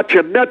like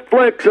watching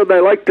Netflix and they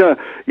like to,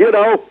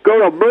 go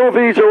to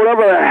movies or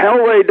whatever the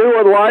hell they do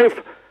in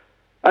life.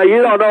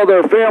 You don't know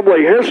their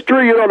family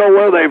history. You don't know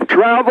where they've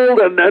traveled.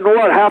 And then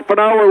what, half an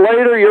hour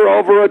later, you're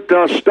over at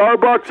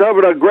Starbucks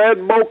having a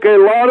Grand Mocha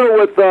Latte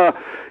with,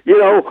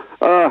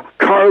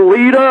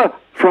 Carlita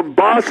from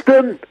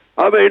Boston.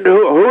 I mean,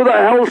 who the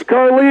hell's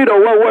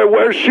Carlita?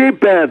 Where's she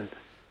been?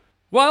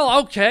 Well,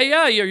 okay,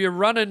 yeah,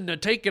 you're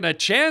taking a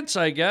chance,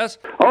 I guess.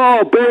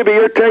 Oh, baby,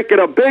 you're taking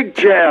a big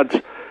chance.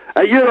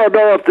 You don't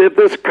know if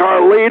this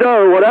Carlita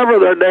or whatever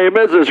their name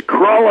is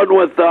crawling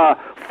with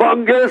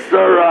fungus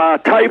or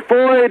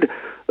typhoid.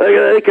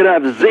 They could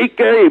have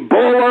Zika,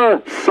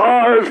 Ebola,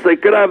 SARS. They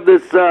could have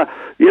this,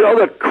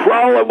 they're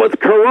crawling with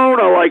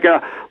corona like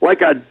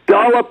a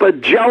dollop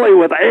of jelly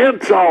with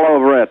ants all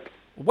over it.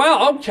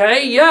 Well,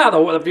 okay, yeah,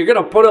 if you're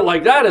going to put it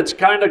like that, it's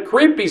kind of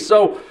creepy.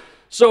 So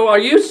are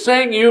you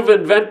saying you've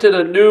invented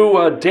a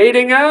new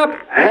dating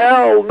app?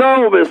 Hell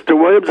no, Mr.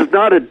 Williams. It's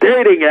not a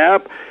dating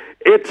app.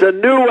 It's a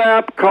new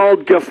app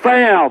called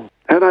GAFAM.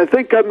 And I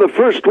think I'm the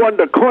first one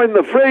to coin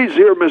the phrase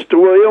here,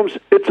 Mr. Williams.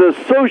 It's a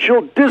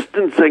social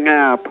distancing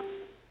app.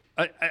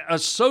 A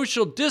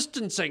social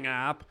distancing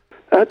app?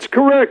 That's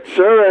correct,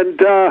 sir.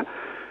 And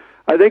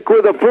I think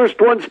we're the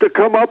first ones to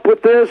come up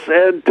with this.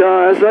 And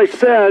as I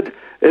said,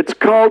 it's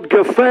called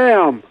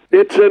GAFAM.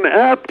 It's an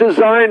app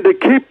designed to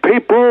keep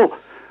people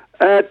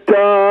at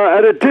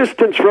a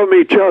distance from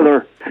each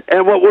other.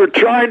 And what we're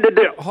trying to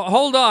do...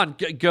 Hold on.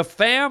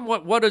 GAFAM?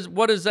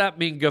 What does that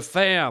mean,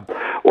 GAFAM?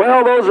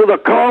 Well, those are the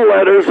call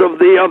letters of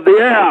the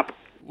app.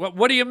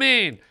 What do you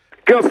mean?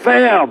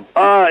 GAFAM.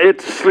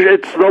 It's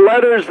the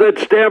letters that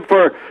stand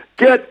for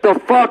Get the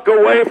Fuck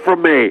Away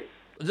From Me.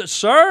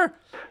 Sir?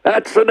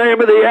 That's the name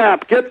of the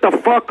app. Get the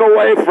fuck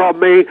away from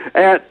me.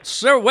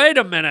 Sir, wait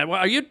a minute.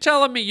 Are you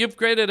telling me you've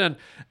created an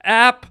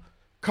app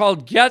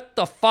called Get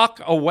the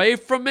Fuck Away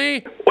From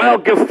Me? Well,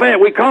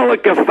 GAFAM. We call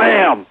it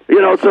GAFAM.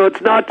 So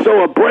it's not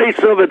so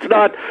abrasive. It's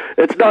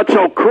not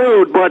so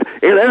crude. But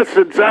in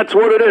essence, that's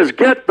what it is.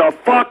 Get the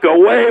fuck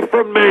away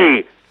from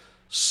me.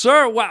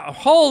 Sir,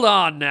 hold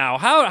on now.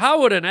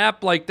 How would an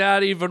app like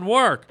that even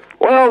work?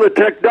 Well, the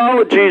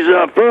technology's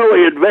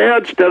fairly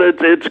advanced, and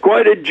it's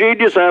quite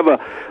ingenious. I have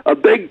a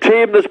big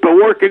team that's been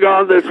working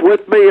on this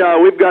with me.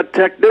 We've got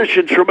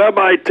technicians from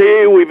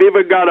MIT. We've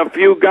even got a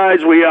few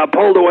guys we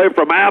pulled away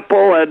from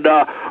Apple, and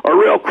a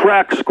real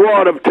crack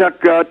squad of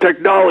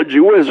technology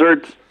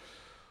wizards.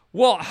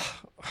 Well,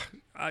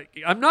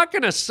 I'm not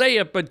going to say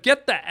it, but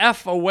get the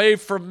F away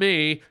from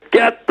me.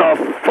 Get the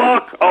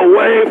fuck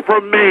away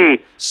from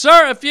me.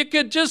 Sir, if you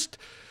could just...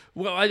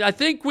 Well, I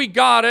think we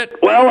got it.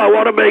 Well, I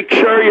want to make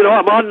sure,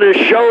 I'm on this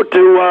show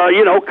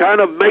to,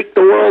 kind of make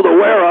the world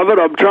aware of it.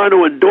 I'm trying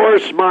to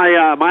endorse my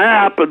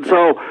app, and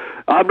so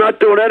I'm not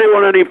doing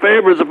anyone any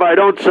favors if I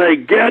don't say,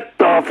 get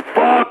the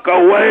fuck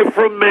away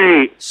from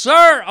me.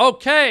 Sir,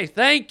 okay,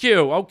 thank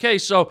you. Okay,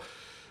 so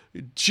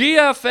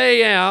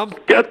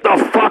GFAM. Get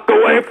the fuck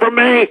away from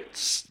me.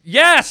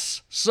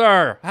 Yes,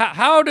 sir.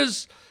 How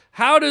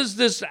does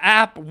this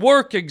app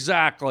work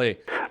exactly?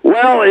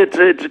 Well, it's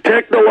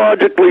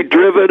technologically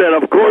driven,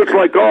 and of course,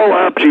 like all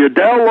apps, you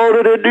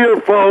download it into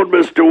your phone,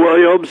 Mr.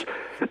 Williams,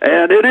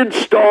 and it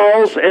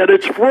installs, and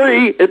it's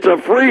free. It's a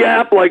free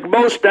app like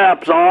most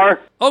apps are.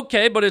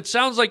 Okay, but it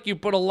sounds like you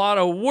put a lot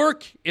of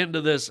work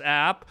into this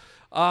app.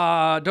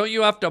 Don't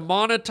you have to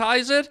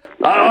monetize it?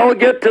 I'll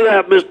get to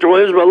that, Mr.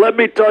 Williams, but let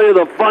me tell you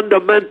the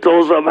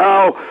fundamentals of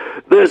how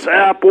this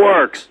app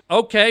works.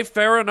 Okay,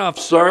 fair enough,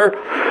 sir.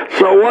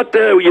 So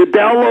you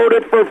download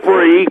it for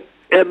free,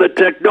 and the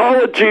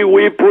technology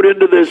we put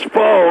into this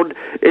phone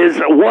is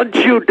once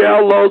you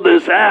download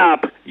this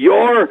app,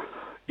 your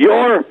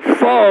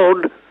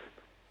phone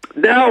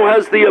now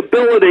has the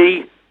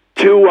ability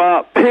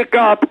to pick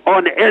up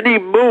on any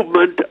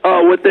movement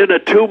within a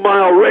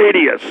 2-mile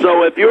radius.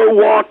 So if you're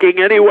walking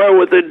anywhere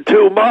within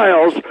 2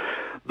 miles,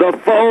 the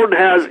phone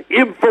has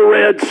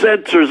infrared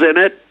sensors in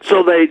it,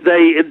 so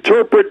they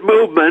interpret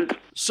movement.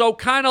 So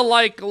kind of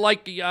like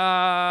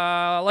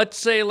let's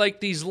say like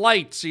these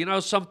lights. You know,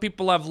 some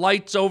people have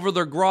lights over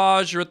their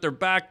garage or at their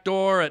back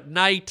door at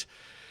night.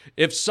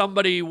 If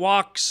somebody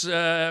walks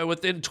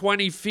within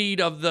 20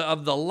 feet of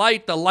the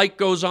light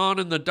goes on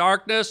in the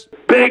darkness.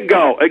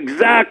 Bingo,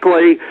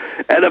 exactly.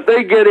 And if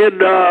they get in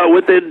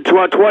within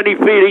 20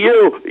 feet of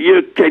you,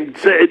 you can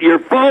say, your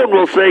phone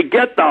will say,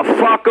 "Get the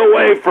fuck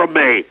away from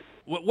me."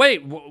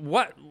 Wait,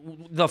 what?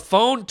 The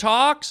phone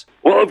talks?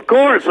 Well, of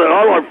course,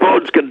 all our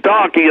phones can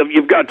talk.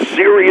 You've got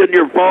Siri in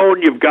your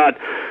phone. You've got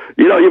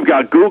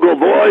Google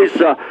Voice.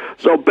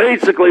 So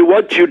basically,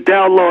 once you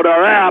download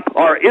our app,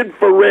 our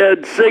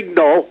infrared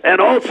signal,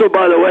 and also,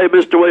 by the way,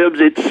 Mr.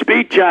 Williams, it's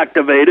speech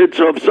activated.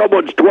 So if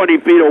someone's 20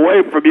 feet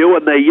away from you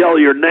and they yell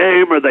your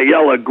name or they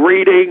yell a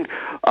greeting,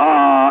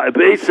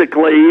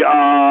 basically,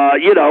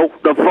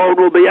 the phone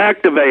will be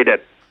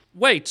activated.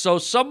 Wait, so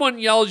someone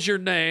yells your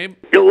name.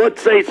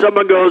 Let's say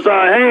someone goes,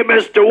 "Hey,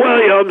 Mr.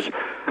 Williams,"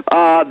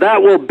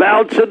 that will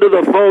bounce into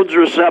the phone's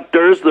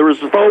receptors.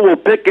 The phone will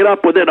pick it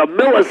up within a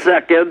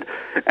millisecond,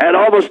 and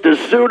almost as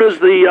soon as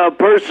the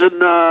person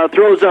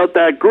throws out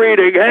that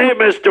greeting, "Hey,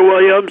 Mr.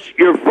 Williams,"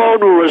 your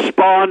phone will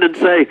respond and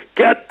say,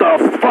 "Get the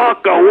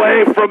fuck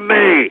away from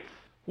me."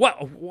 What?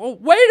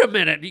 Wait a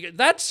minute.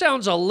 That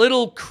sounds a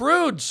little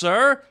crude,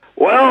 sir.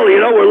 Well,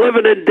 we're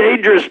living in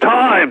dangerous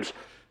times.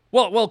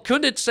 Well,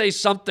 couldn't it say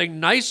something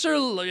nicer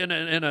in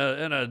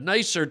a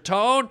nicer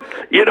tone?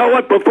 You know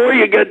what? Before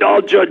you get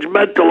all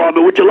judgmental on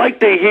me, would you like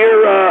to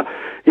hear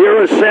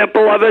a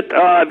sample of it?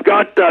 I've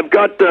got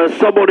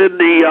someone in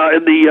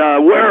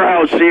the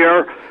warehouse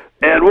here,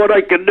 and what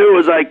I can do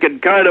is I can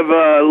kind of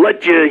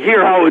let you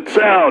hear how it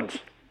sounds.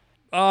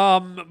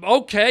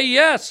 Okay,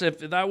 yes, if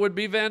that would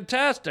be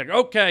fantastic.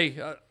 Okay,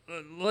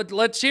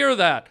 let's hear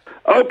that.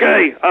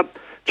 Okay,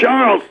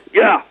 Charles,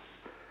 yeah,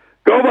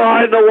 go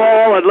behind the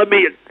wall and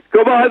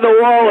Go behind the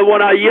wall, and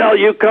when I yell,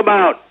 you come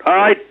out. All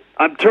right?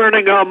 I'm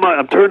turning on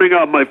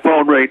my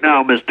phone right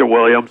now, Mr.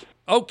 Williams.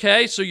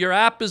 Okay, so your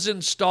app is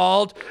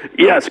installed.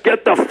 Yes,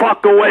 "Get the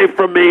fuck away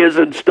from me" is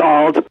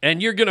installed.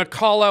 And you're gonna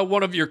call out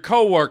one of your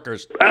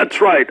coworkers. That's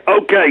right.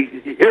 Okay,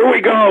 here we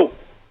go.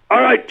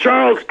 All right,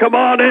 Charles, come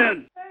on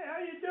in. Hey, how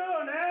you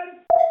doing, Ed?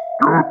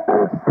 Get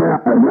the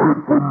fuck away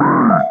from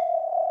me.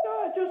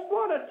 I just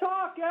want to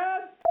talk,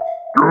 Ed.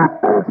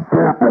 Get the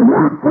fuck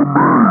away from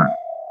me.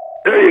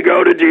 There you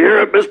go. Did you hear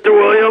it, Mr.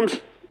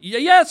 Williams?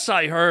 Yes,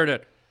 I heard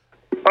it.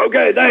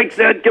 Okay, thanks,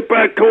 Ed. Get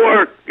back to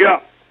work. Yeah.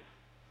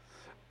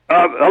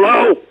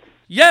 Hello?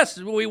 Yes,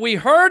 we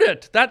heard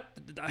it. That,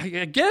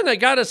 again, I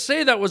gotta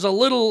say, that was a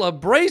little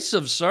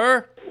abrasive,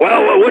 sir.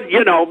 Well,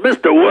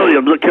 Mr.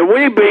 Williams, can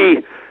we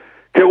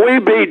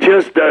be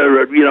just,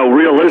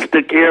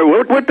 realistic here?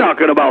 We're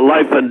talking about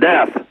life and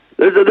death.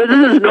 This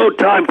is no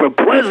time for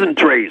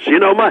pleasantries.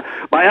 My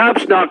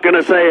app's not going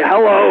to say,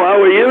 "Hello, how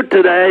are you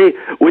today?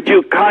 Would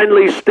you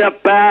kindly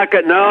step back?"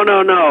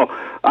 No.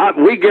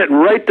 We get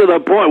right to the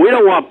point. We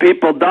don't want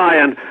people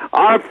dying.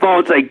 Our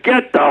phones say,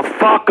 "Get the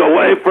fuck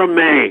away from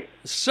me."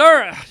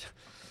 Sir,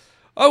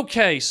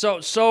 okay,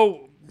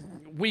 so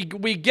we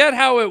get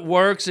how it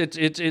works.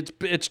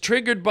 It's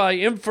triggered by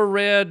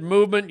infrared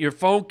movement. Your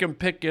phone can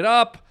pick it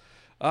up.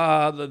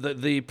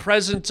 The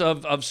presence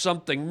of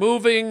something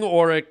moving,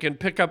 or it can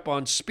pick up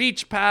on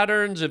speech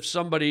patterns. If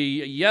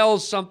somebody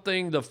yells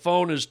something, the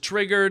phone is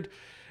triggered,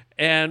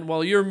 and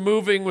while you're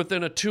moving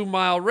within a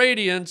 2-mile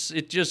radius,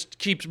 it just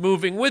keeps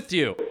moving with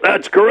you.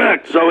 That's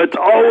correct. So it's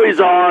always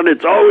on,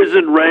 it's always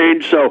in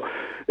range. So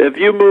if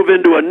you move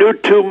into a new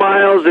 2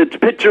 miles,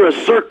 picture a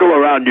circle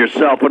around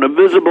yourself, an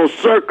invisible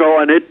circle,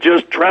 and it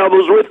just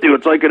travels with you.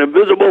 It's like an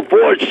invisible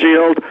force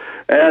shield.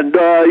 And,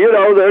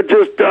 they're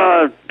just,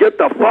 "Get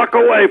the fuck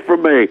away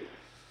from me."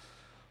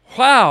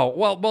 Wow.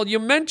 Well, you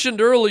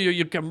mentioned earlier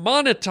you can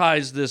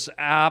monetize this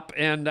app,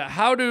 and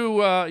how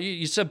do,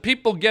 you said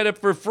people get it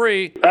for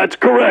free. That's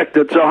correct.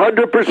 It's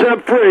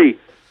 100% free.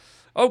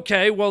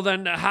 Okay, well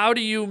then, how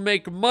do you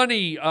make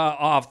money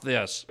off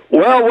this?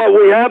 Well, what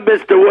we have,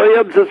 Mr.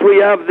 Williams, is we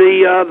have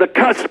the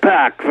Cuss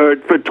Pack. For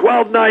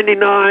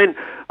 $12.99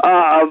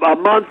 a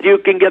month, you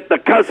can get the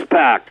Cuss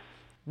Pack.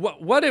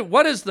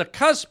 What is the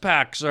Cuss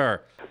Pack,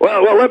 sir?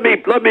 Well, let me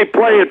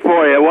play it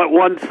for you.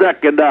 One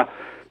second,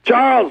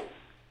 Charles.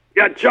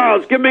 Yeah,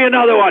 Charles, give me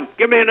another one.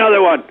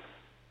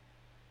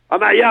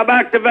 I've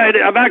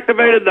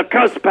activated the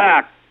Cuss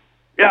Pack.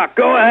 Yeah,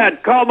 go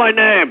ahead. Call my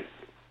name.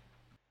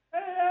 Hey,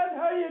 Ed,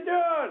 how you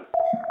doing?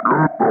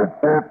 Get the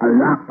fuck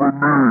away from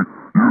me,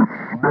 you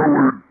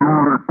smelly,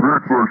 dirty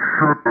piece of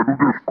shit that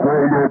just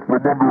crawled out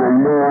from under a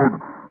log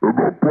in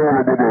the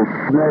bottom of the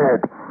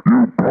swamp. You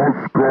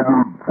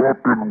pus-covered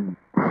fucking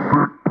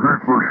sick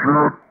piece of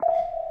shit.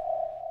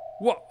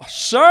 What,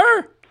 sir?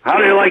 How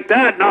do you like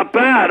that? Not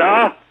bad,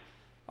 huh?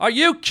 Are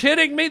you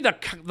kidding me? The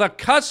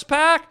Cuss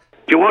Pack?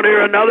 You want to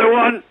hear another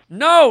one?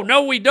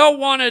 No, we don't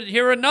want to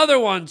hear another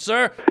one,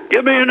 sir.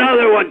 Give me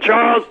another one,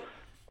 Charles.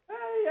 Hey,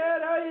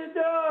 Ed, how you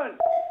doing?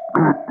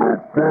 Get the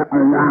fuck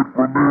away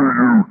from me,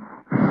 you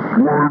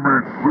slimy,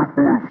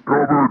 syphilis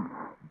covered,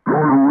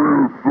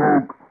 diarrhea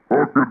soaked,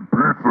 fucking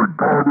piece of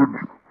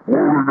garbage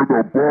floating at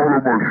the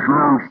bottom of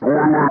Cher's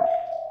toilet.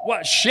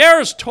 What,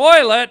 Cher's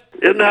toilet?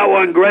 Isn't that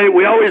one great?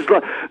 We always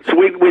so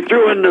we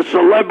threw in the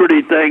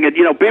celebrity thing, and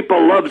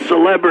people love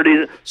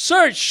celebrities.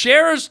 Sir,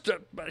 Cher's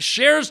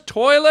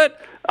toilet?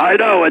 I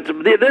know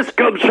this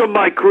comes from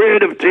my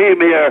creative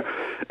team here,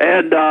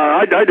 and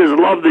I just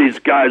love these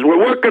guys. We're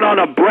working on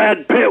a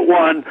Brad Pitt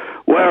one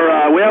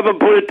where we haven't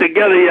put it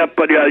together yet,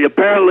 but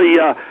apparently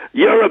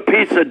you're a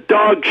piece of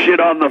dog shit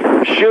on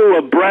the shoe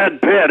of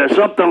Brad Pitt or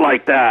something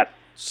like that.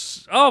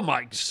 Oh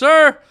my,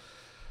 sir.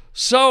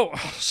 So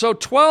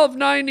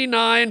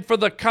 $12.99 for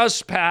the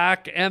cuss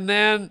pack, and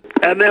then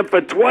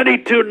for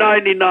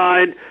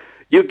 $22.99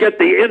 you get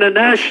the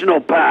international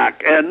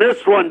pack. And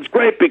this one's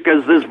great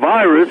because this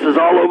virus is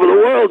all over the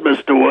world,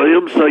 Mr.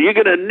 Williams. So you're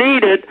gonna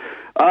need it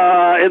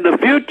in the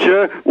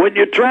future when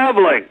you're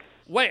traveling.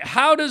 Wait,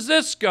 how does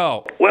this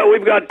go? Well,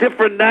 we've got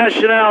different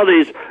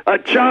nationalities.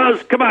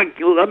 Charles, come on,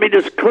 let me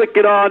just click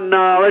it on.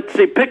 Let's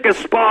see, pick a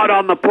spot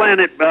on the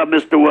planet,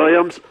 Mr.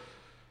 Williams.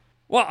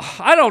 Well,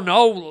 I don't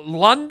know.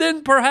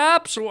 London,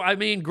 perhaps? I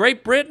mean,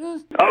 Great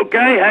Britain?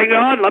 Okay, hang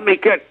on. Let me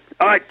get...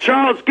 All right,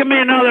 Charles, give me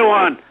another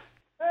one.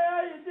 Hey,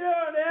 how you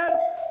doing, Ed?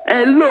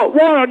 Hey, look,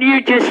 why don't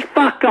you just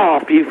fuck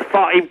off, you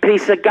fucking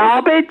piece of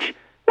garbage?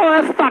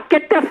 Why the fuck,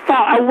 get the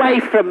fuck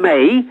away from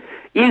me,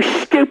 you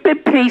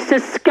stupid piece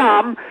of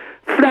scum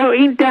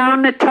floating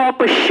down the top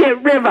of Shit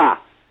River.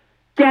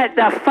 Get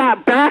the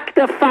fuck, back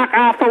the fuck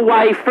off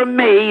away from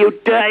me, you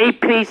dirty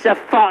piece of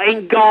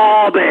fucking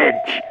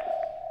garbage.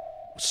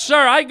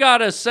 Sir, I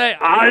gotta say...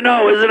 I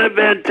know, isn't it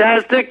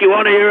fantastic? You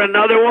want to hear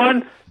another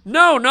one?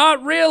 No,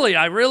 not really.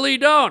 I really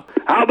don't.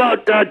 How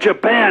about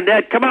Japan?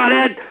 Ed, come on,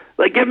 Ed.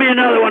 Give me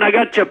another one. I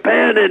got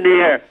Japan in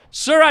here.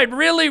 Sir, I'd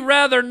really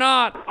rather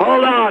not.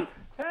 Hold on.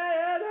 Hey,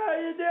 Ed, how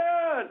you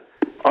doing?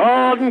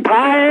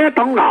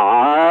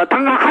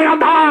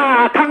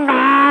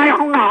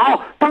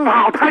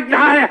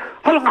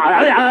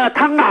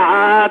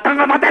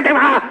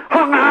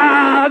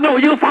 No,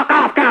 you fuck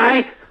off,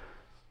 guy.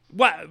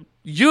 What?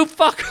 You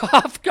fuck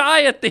off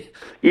guy at the...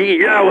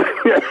 Yeah,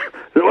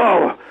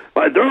 whoa,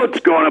 my throat's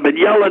going. I've been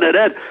yelling at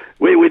Ed.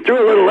 We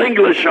threw a little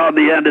English on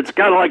the end. It's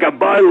kind of like a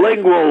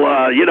bilingual,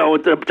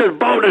 it's a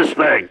bonus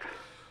thing.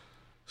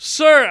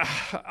 Sir,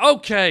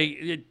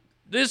 okay,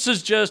 this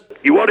is just...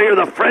 You want to hear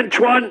the French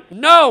one?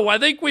 No, I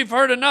think we've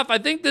heard enough. I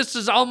think this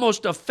is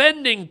almost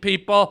offending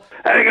people.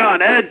 Hang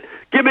on, Ed,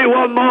 give me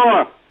one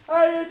more.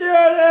 How you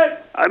doing,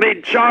 Ed? I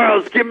mean,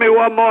 Charles, give me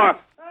one more.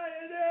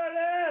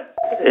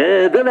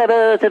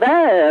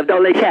 Dans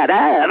les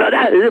charades,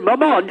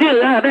 mon Dieu,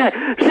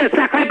 ce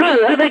sacré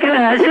bleu avec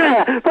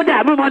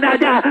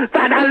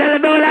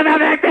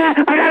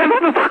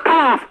fuck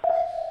off.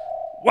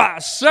 Wow,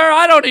 sir,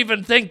 I don't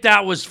even think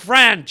that was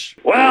French.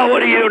 Well, what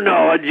do you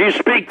know? Do you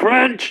speak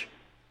French?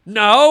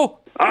 No.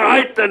 All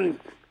right, then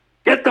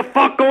get the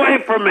fuck away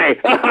from me.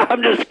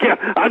 I'm just kidding,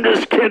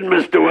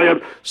 Mr.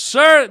 Williams.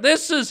 Sir,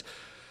 this is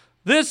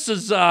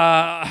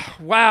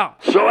wow.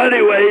 So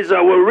anyways,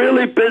 we're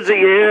really busy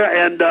here,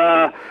 and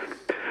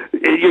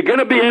you're going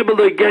to be able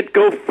to get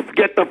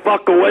the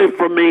fuck away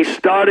from me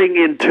starting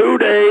in 2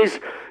 days.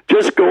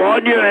 Just go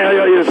on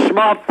your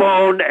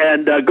smartphone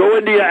and go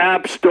into your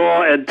app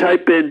store and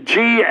type in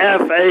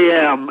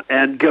GFAM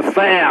and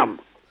GFAM.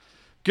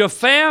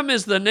 GFAM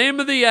is the name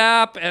of the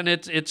app, and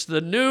it's the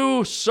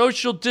new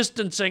social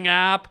distancing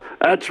app.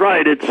 That's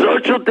right. It's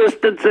social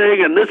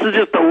distancing, and this is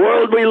just the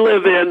world we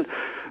live in.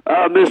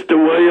 Mr.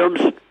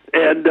 Williams,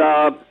 and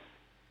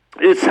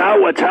it's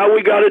how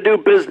we got to do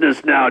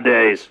business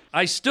nowadays.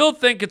 I still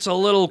think it's a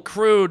little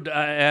crude,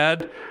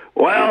 Ed.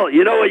 Well,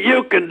 you know what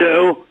you can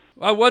do?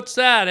 What's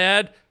that,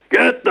 Ed?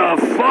 Get the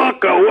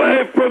fuck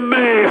away from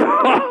me!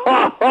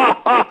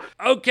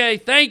 Okay,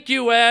 thank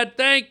you, Ed.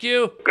 Thank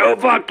you. Go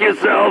fuck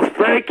yourself.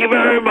 Thank you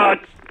very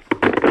much.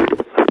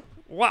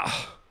 Wow.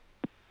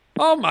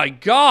 Oh my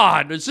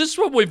God, is this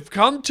what we've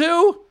come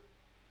to?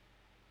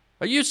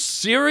 Are you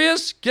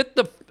serious? Get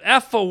the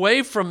F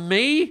away from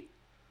me?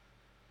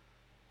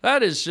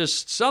 That is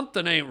just,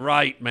 something ain't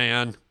right,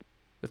 man.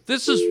 If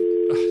this is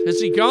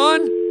he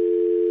gone?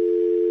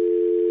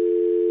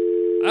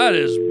 That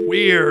is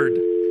weird.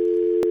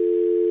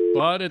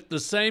 But at the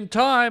same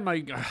time,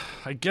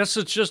 I guess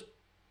it's just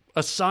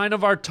a sign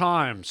of our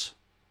times.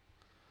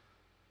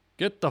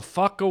 Get the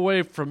fuck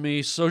away from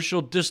me,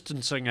 social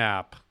distancing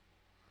app.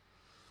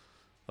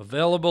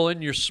 Available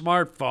in your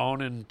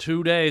smartphone in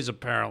 2 days,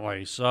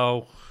 apparently.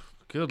 So,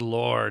 good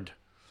Lord.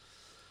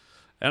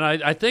 And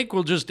I think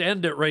we'll just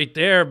end it right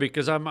there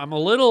because I'm a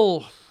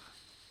little,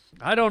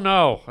 I don't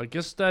know. I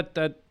guess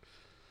that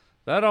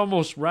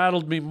almost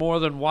rattled me more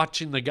than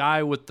watching the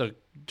guy with the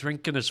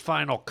drinking his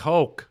final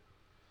Coke.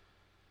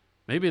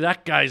 Maybe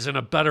that guy's in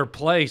a better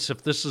place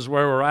if this is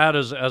where we're at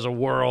as a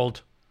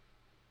world.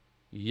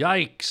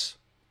 Yikes.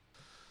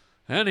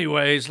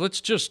 Anyways, let's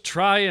just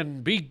try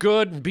and be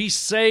good and be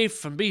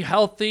safe and be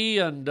healthy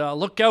and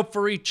look out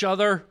for each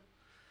other.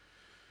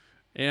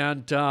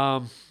 And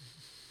boy,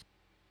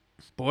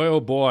 oh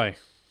boy,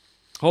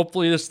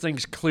 hopefully this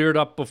thing's cleared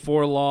up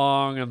before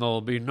long and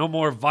there'll be no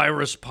more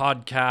virus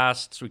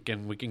podcasts.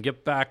 We can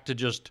get back to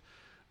just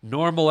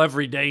normal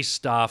everyday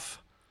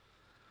stuff.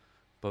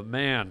 But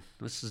man,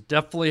 this is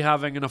definitely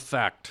having an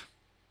effect.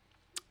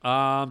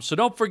 So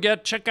don't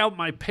forget, check out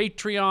my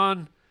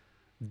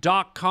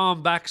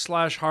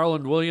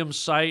patreon.com/Harland Williams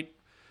site.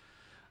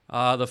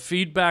 The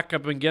feedback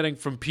I've been getting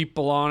from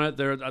people on it,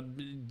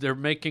 they're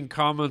making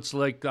comments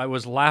like I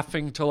was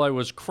laughing till I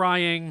was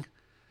crying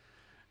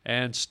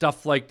and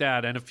stuff like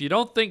that. And if you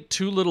don't think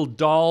two little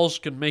dolls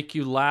can make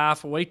you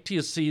laugh, wait till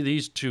you see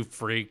these two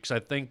freaks. I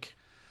think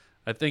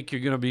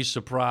you're going to be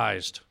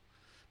surprised.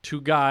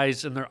 Two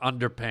guys in their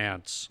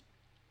underpants.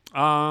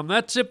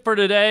 That's it for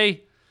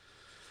today.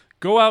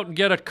 Go out and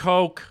get a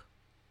Coke.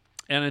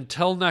 And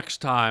until next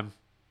time,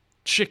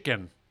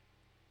 chicken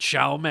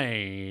chow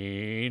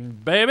mein,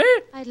 baby.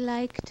 I'd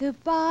like to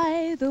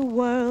buy the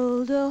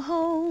world a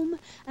home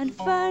and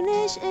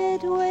furnish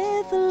it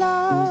with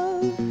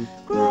love.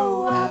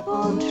 Grow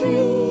apple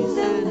trees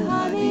and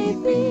honey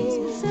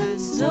bees and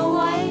snow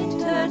white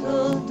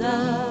turtle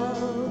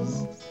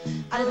doves.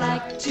 I'd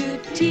like to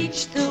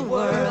teach the